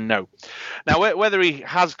 I know. Now, whether he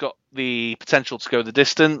has got the potential to go the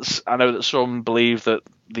distance, I know that some believe that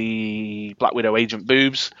the Black Widow Agent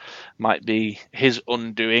Boobs might be his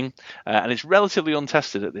undoing, and it's relatively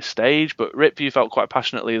untested at this stage, but Rip, you felt quite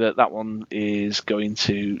passionately that one is going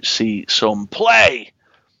to see some play.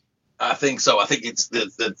 I think so. I think it's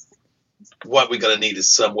what we're going to need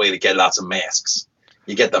is some way to get lots of masks.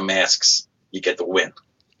 You get the masks, you get the win.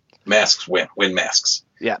 Masks win masks.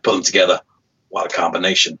 Yeah. Put them together. What a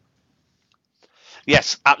combination.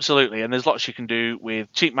 Yes, absolutely. And there's lots you can do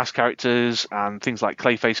with cheap mask characters and things like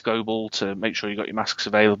Clayface Global to make sure you've got your masks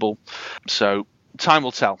available. So time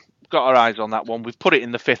will tell. Got our eyes on that one. We've put it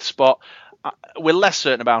in the 5th spot. We're less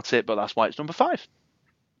certain about it, but that's why it's number 5.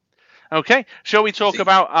 Okay, shall we talk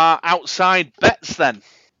about our outside bets then?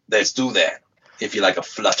 Let's do that. If you like a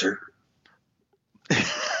flutter.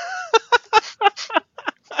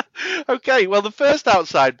 Okay, well, the first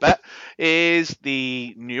outside bet is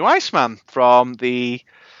the new Iceman from the...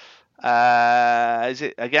 is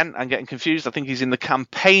it, again, I'm getting confused. I think he's in the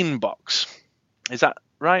campaign box. Is that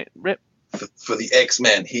right, Rip? For the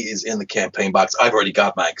X-Men, he is in the campaign box. I've already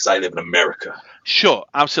got mine because I live in America. Sure,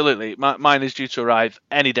 absolutely. Mine is due to arrive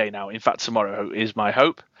any day now. In fact, tomorrow is my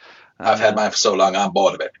hope. I've had mine for so long, I'm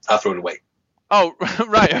bored of it. I'll throw it away. Oh,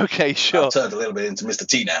 right, okay, sure. I've turned a little bit into Mr.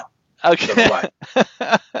 T now. Okay.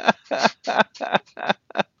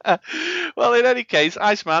 Well, in any case,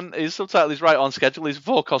 Iceman, his subtitle is right on schedule. He's a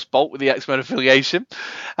 4-cost bolt with the X-Men affiliation.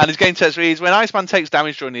 And his game text reads, when Iceman takes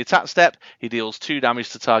damage during the attack step, he deals 2 damage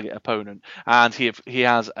to target opponent. And he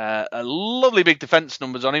has a lovely big defense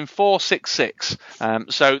numbers on him, 466.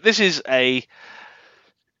 So this is a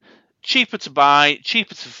cheaper to buy,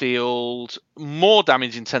 cheaper to field, more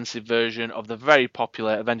damage intensive version of the very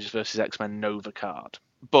popular Avengers vs. X-Men Nova card.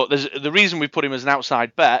 But the reason we put him as an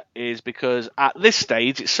outside bet is because at this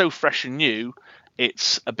stage, it's so fresh and new,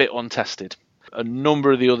 it's a bit untested. A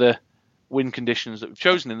number of the other win conditions that we've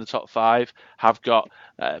chosen in the top 5 have got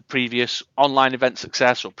previous online event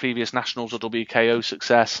success or previous Nationals or WKO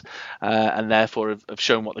success, and therefore have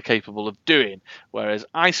shown what they're capable of doing. Whereas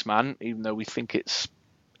Iceman, even though we think it's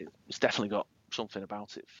definitely got something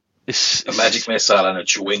about it. It's a magic missile and a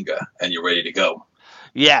chewinga, and you're ready to go.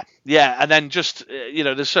 Yeah, and then just,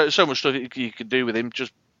 there's so much stuff you could do with him.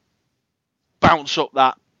 Just bounce up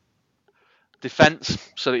that defense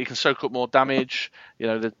so that you can soak up more damage.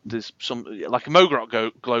 There's some, like a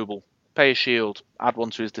Mogrot Global, pay a shield, add 1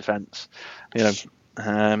 to his defense. That's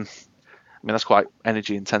quite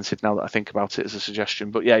energy intensive now that I think about it as a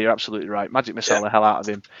suggestion. But yeah, you're absolutely right. Magic missile the hell out of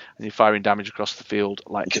him, and you're firing damage across the field.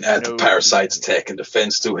 Like you can add the parasites attack and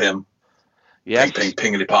defense to him. Yeah, ping,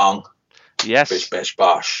 ping, pingity pong. Yes. Bish, bash,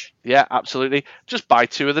 bosh. Yeah, absolutely. Just buy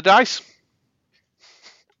 2 of the dice.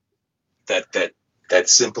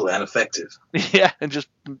 That's simple and effective. Yeah, and just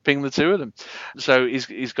ping the 2 of them. So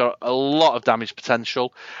he's got a lot of damage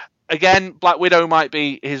potential. Again, Black Widow might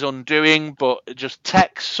be his undoing, but just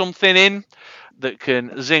tech something in that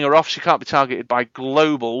can zing her off. She can't be targeted by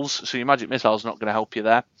globals, so your magic missile is not going to help you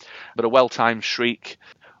there. But a well-timed shriek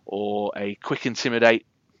or a quick intimidate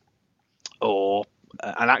or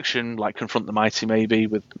an action like Confront the Mighty maybe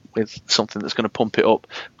with something that's going to pump it up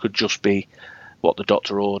could just be what the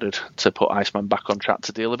Doctor ordered to put Iceman back on track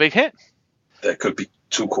to deal a big hit. That could be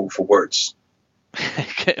too cool for words.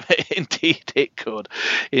 Indeed it could.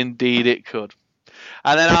 And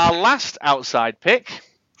then our last outside pick,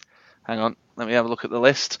 hang on, let me have a look at the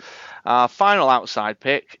list. Our final outside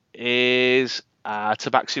pick is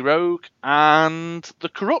Tabaxi Rogue and the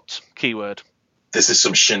Corrupt keyword. This is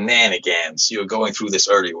some shenanigans. You were going through this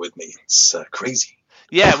earlier with me. It's crazy.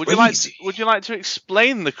 Yeah, would you like to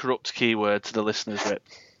explain the Corrupt keyword to the listeners, Rip?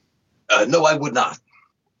 No, I would not.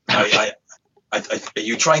 Are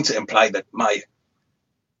you trying to imply that my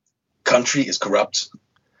country is corrupt?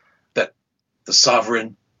 That the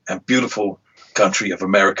sovereign and beautiful country of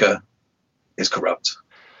America is corrupt?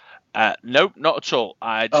 Nope, not at all.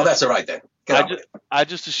 That's all right then. I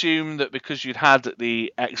just assumed that because you'd had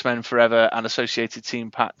the X-Men Forever and associated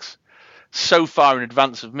team packs so far in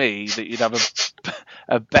advance of me that you'd have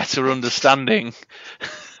a better understanding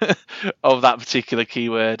of that particular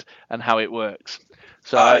keyword and how it works.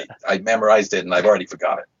 So I memorized it and I've already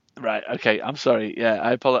forgot it. Right. Okay. I'm sorry. Yeah,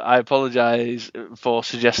 I apologize for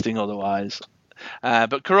suggesting otherwise.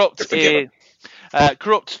 But Corrupt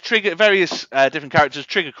Corrupt trigger various different characters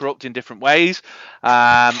trigger Corrupt in different ways.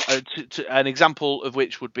 An example of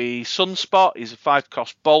which would be Sunspot. He's a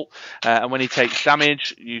 5-cost bolt, and when he takes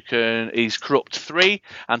damage, he's Corrupt 3,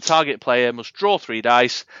 and target player must draw 3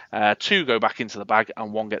 dice. 2 go back into the bag,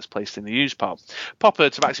 and 1 gets placed in the use pile. Pop a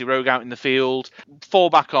Tabaxi Rogue out in the field. Fall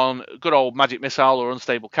back on good old magic missile or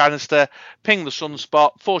unstable canister. Ping the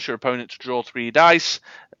Sunspot. Force your opponent to draw 3 dice.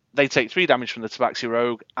 They take 3 damage from the Tabaxi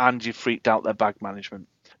Rogue, and you've freaked out their bag management.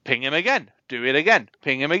 Ping him again, do it again.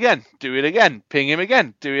 Ping him again, do it again. Ping him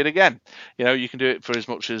again, do it again. You can do it for as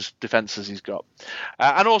much as defense as he's got.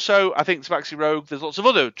 And also, I think Tabaxi Rogue, there's lots of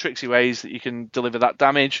other tricksy ways that you can deliver that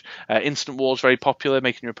damage. Instant War is very popular,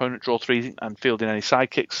 making your opponent draw 3 and fielding any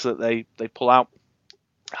sidekicks that they pull out.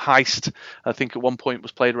 Heist, I think at one point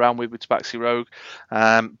was played around with Tabaxi Rogue.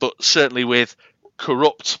 But certainly with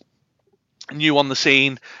Corrupt, new on the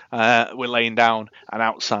scene. We're laying down an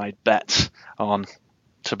outside bet on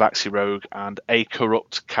Tabaxi Rogue and a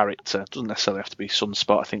Corrupt character. Doesn't necessarily have to be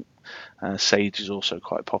Sunspot. I think Sage is also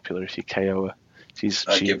quite popular if you KO her.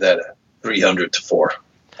 I give that a 300 to 4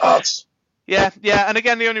 odds. Yeah, and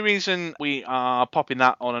again, the only reason we are popping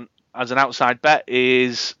that on as an outside bet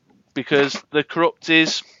is because the Corrupt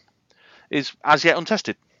is as yet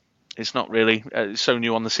untested. It's not really it's so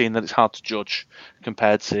new on the scene that it's hard to judge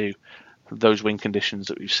compared to those win conditions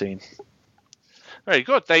that we've seen. Very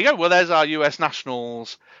good. There you go. Well, there's our US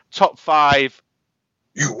Nationals top 5.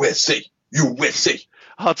 USA.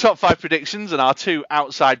 Our top 5 predictions and our 2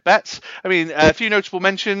 outside bets. I mean, a few notable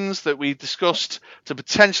mentions that we discussed to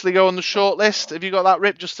potentially go on the short list. Have you got that,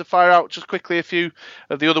 Rip, just to fire out just quickly a few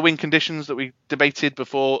of the other win conditions that we debated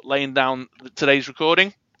before laying down today's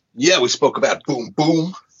recording? Yeah, we spoke about Boom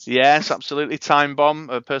Boom. Yes, absolutely. Time Bomb,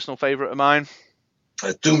 a personal favourite of mine.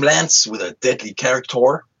 Doom Lance with a deadly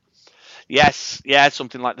character. Yes,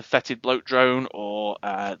 something like the Fetid Bloat Drone or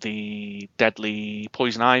the deadly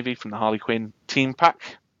Poison Ivy from the Harley Quinn team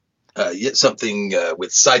pack. Something with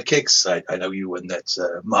sidekicks. I know you and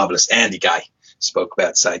that marvelous Andy guy spoke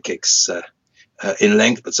about sidekicks in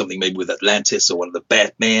length, but something maybe with Atlantis or one of the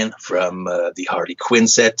Batman from the Harley Quinn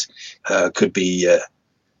set could be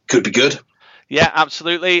good. Yeah,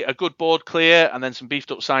 absolutely. A good board clear and then some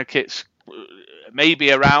beefed up sidekicks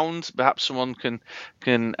maybe around. Perhaps someone can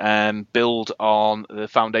build on the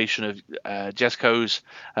foundation of Jesco's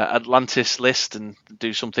Atlantis list and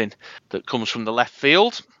do something that comes from the left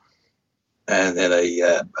field. And then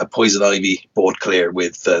a Poison Ivy board clear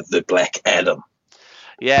with the Black Adam.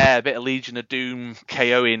 Yeah, a bit of Legion of Doom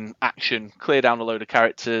KOing action. Clear down a load of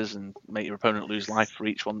characters and make your opponent lose life for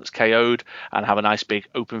each one that's KO'd and have a nice big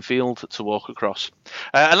open field to walk across.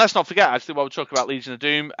 And let's not forget, actually, while we're talking about Legion of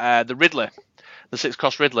Doom, the Riddler. The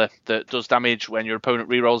 6-cost Riddler that does damage when your opponent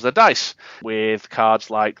rerolls their dice with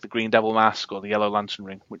cards like the Green Devil Mask or the Yellow Lantern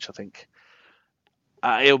Ring, which I think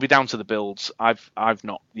it'll be down to the builds. I've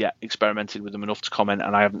not yet experimented with them enough to comment,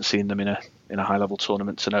 and I haven't seen them in a high level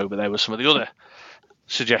tournament to know. But there were some of the other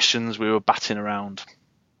suggestions we were batting around.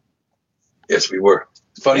 Yes, we were.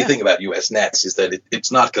 The funny thing about US Nats is that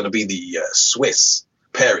it's not going to be the Swiss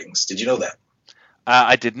pairings. Did you know that?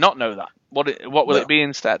 I did not know that. What will it be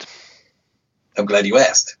instead? I'm glad you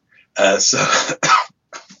asked.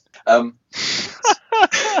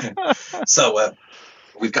 So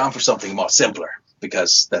we've gone for something more simpler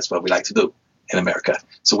because that's what we like to do in America.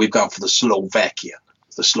 So we've gone for the Slovakian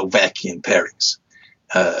pairings.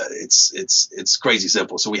 It's crazy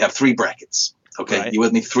simple. So we have 3 brackets. Okay, right. You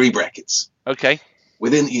with me? 3 brackets. Okay.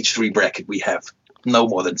 Within each 3 bracket, we have no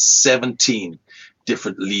more than 17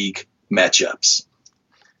 different league matchups.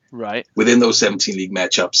 Right. Within those 17 league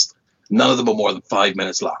matchups, none of them are more than 5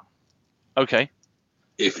 minutes long. Okay.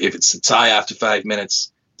 If it's a tie after 5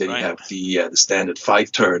 minutes, then you have the standard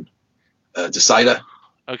 5-turn decider.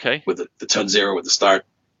 Okay. With the turn 0 at the start,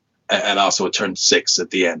 and also a turn 6 at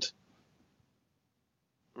the end.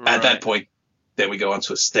 Right. At that point, then we go on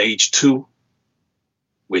to a stage 2,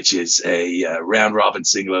 which is a round robin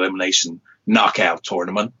single elimination knockout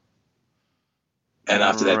tournament. And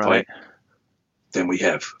after that point, then we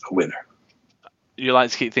have a winner. You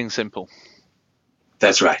like to keep things simple.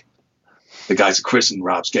 That's right. The guys at Chris and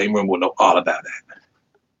Rob's Game Room will know all about that.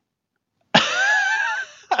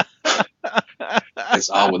 It's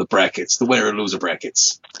all with the brackets, the winner and loser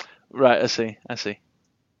brackets. Right, I see.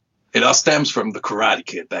 It all stems from the Karate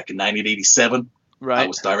Kid back in 1987. Right. I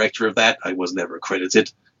was director of that. I was never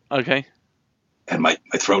accredited. Okay. And my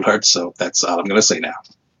throat hurts, so that's all I'm going to say now.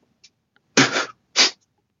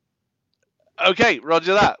 Okay,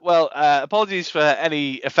 roger that. Well, apologies for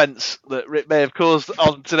any offence that Rip may have caused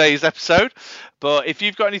on today's episode, but if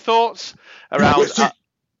you've got any thoughts around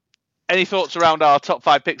our top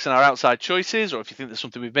 5 picks and our outside choices, or if you think there's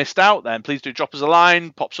something we've missed out, then please do drop us a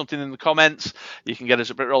line, pop something in the comments. You can get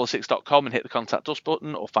us at brickroller6.com and hit the contact us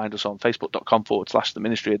button, or find us on facebook.com/the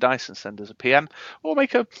Ministry of Dice and send us a PM, or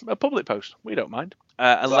make a public post. We don't mind.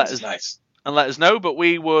 And let us know. But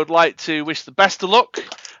we would like to wish the best of luck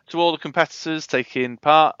to all the competitors taking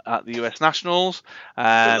part at the US Nationals. Good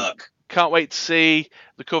luck. Can't wait to see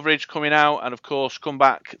the coverage coming out, and of course come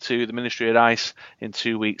back to the Ministry of Dice in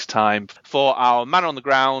 2 weeks' time for our man on the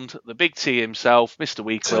ground, the big T himself, Mr.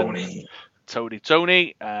 Weekland, Tony,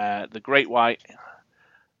 the Great White,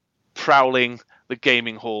 prowling the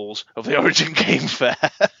gaming halls of the Origin Game Fair.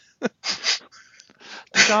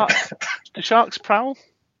 Do sharks prowl?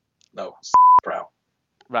 No, prowl.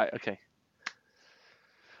 Right. Okay.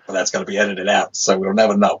 Well, that's going to be edited out, so we'll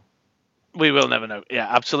never know. We will never know. Yeah,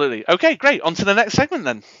 absolutely. Okay, great. On to the next segment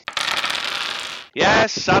then.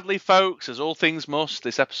 Yes, sadly, folks, as all things must,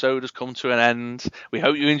 this episode has come to an end. We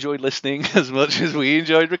hope you enjoyed listening as much as we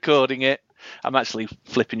enjoyed recording it. I'm actually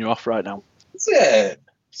flipping you off right now. Yeah.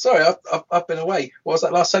 Sorry, I've been away. What was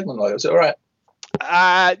that last segment like? Was it all right?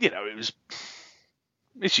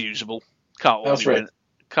 It's usable. Can't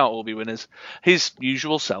all be winners. His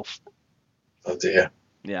usual self. Oh dear.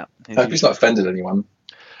 Yeah. I hope he's not offended anyone.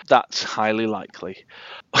 That's highly likely.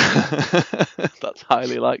 That's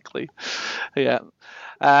highly likely. Yeah.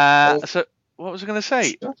 So what was I going to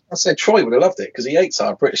say? I said Troy would have loved it because he hates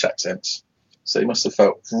our British accents, so he must have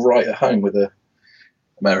felt right at home with the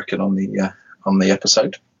American on the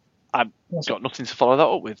episode. I've got nothing to follow that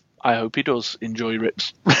up with. I hope he does enjoy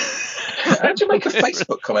Rips. How do you make a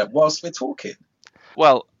Facebook comment whilst we're talking?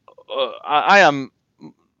 Well, I am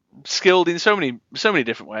skilled in so many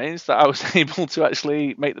different ways that I was able to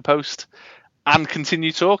actually make the post and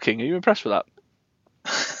continue talking. Are you impressed with that?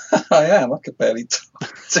 I am. I could barely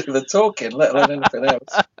do the talking, let alone anything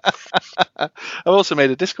else. I've also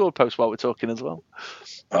made a Discord post while we're talking as well.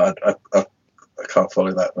 I can't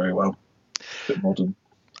follow that very well. A bit modern.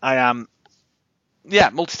 I am,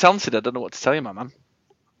 multi-talented. I don't know what to tell you, my man.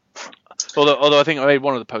 Although I think I made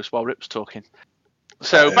one of the posts while Rip's talking.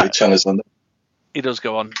 So he does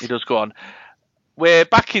go on. We're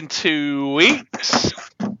back in 2 weeks.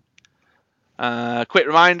 Quick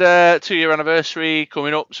reminder, 2-year anniversary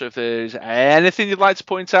coming up. So if there's anything you'd like to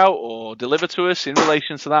point out or deliver to us in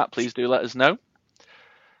relation to that, please do let us know.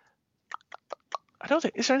 I don't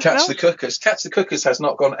think... Is there anything else? Catch the Cookers has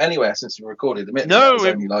not gone anywhere since we recorded. Admittedly, No, it was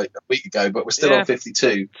only like a week ago, but we're still on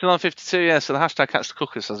 52. Still on 52, yeah. So the hashtag Catch the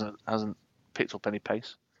Cookers hasn't picked up any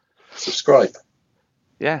pace. Subscribe.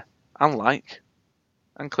 Yeah, and like,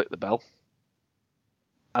 and click the bell.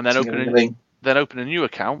 And then open a new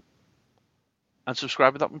account and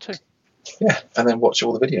subscribe with that one too. Yeah, and then watch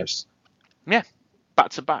all the videos. Yeah, back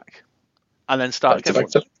to back. And then start again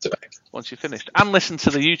once you're finished. And listen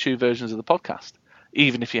to the YouTube versions of the podcast,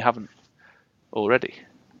 even if you haven't already.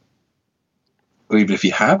 Or even if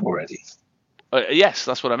you have already. Yes,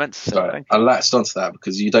 that's what I meant to say. Sorry, I latched onto that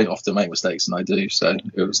because you don't often make mistakes, and I do, so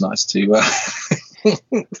it was nice to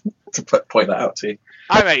to point that out to you.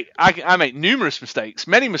 I make numerous mistakes,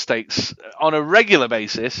 many mistakes on a regular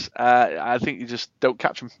basis. I think you just don't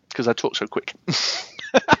catch them because I talk so quick.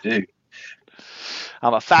 You do.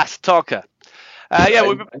 I'm a fast talker.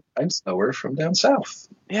 I'm slower from down south.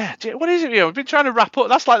 Yeah, what is it? We've been trying to wrap up.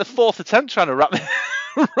 That's like the fourth attempt trying to wrap.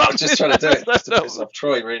 I'm just trying to do it just to piss off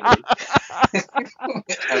Troy, really.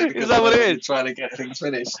 Is that what it is? Trying to get things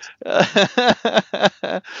finished.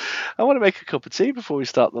 I want to make a cup of tea before we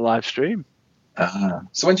start the live stream.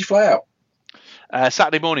 So when do you fly out?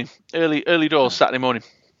 Saturday morning, early doors. Saturday morning.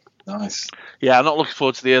 Nice. Yeah, I'm not looking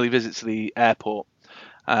forward to the early visit to the airport.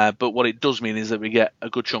 But what it does mean is that we get a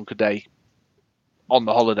good chunk of day on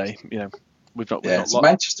the holiday. You know, it's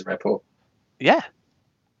Manchester Airport. Yeah.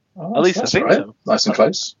 Oh, at least I think so. Nice and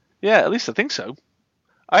close. Yeah, at least I think so.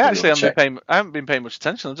 I haven't been paying much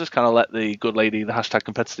attention. I just kind of let the good lady, the hashtag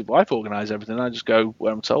competitive wife, organise everything. I just go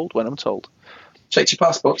where I'm told, when I'm told. Checked your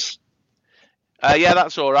passports? Yeah,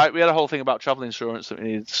 that's all right. We had a whole thing about travel insurance that we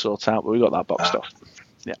needed to sort out, but we got that boxed off.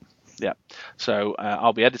 Yeah. So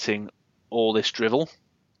I'll be editing all this drivel,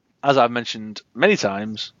 as I've mentioned many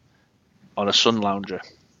times, on a Sun Lounger.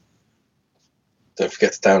 Don't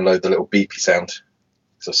forget to download the little beepy sound,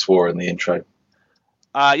 because I swore in the intro.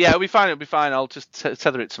 Yeah, it'll be fine. I'll just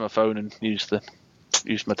tether it to my phone and use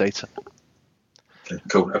my data. Okay,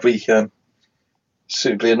 cool. Have we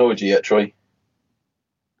suitably annoyed you yet, Troy?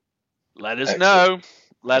 Let us know.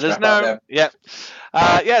 Let us know. Yeah.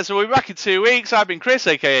 So we'll be back in 2 weeks. I've been Chris,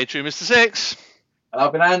 aka True Mr. 6. And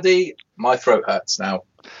I've been Andy. My throat hurts now.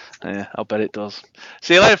 Yeah, I'll bet it does.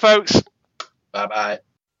 See you later, folks. Bye-bye.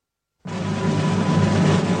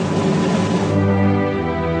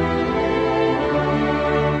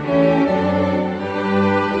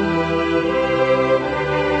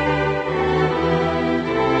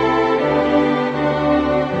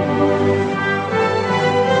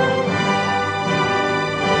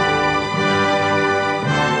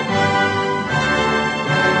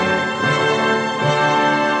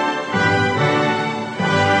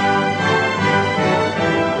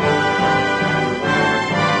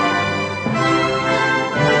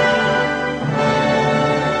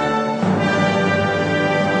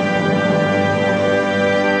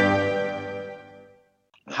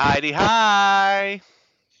 Hi.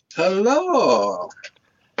 Hello.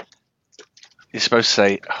 You're supposed to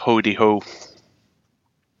say hoody ho.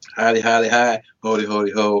 Howdy, howdy, hi. Hoody,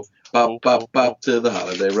 hoody, ho. Bop, bop, bop to the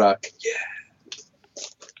holiday rock.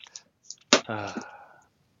 Yeah.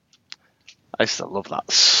 I still love that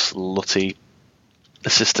slutty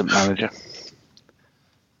assistant manager.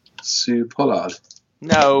 Sue Pollard.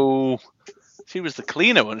 No, she was the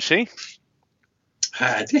cleaner, wasn't she?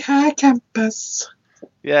 High campus.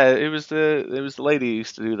 Yeah, it was the lady who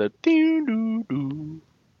used to do the doo doo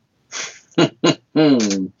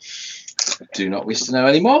doo. Do not wish to know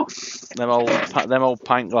anymore. Them old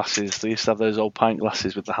pint glasses. They used to have those old pint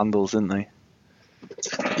glasses with the handles, didn't they?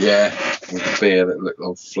 Yeah, with the beer that looked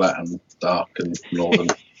all flat and dark and northern.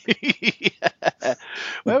 Yeah.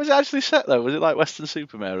 Where was it actually set though? Was it like Western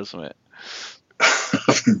Supermare or something?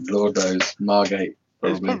 Lord knows, Margate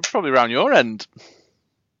probably. It's probably around your end.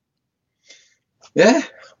 Yeah.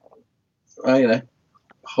 Well,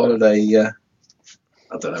 holiday.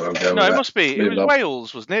 I don't know where I'm going. No, with it that. must be. Moving It was on.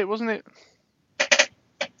 Wales, wasn't it? Wasn't it?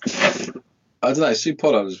 I don't know. Sue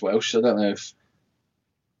Pollard is Welsh. I don't know if.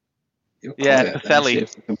 You're Yeah, quiet. Let me Pathelli. see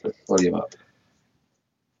if we can put the volume up.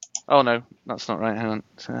 Oh no, that's not right. Hang on.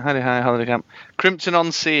 So, High Holiday Camp. Crimpton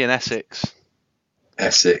on Sea in Essex.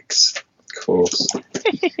 Essex, of course.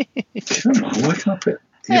 Come on, why can't I put?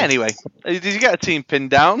 Yeah. Anyway, did you get a team pinned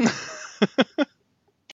down?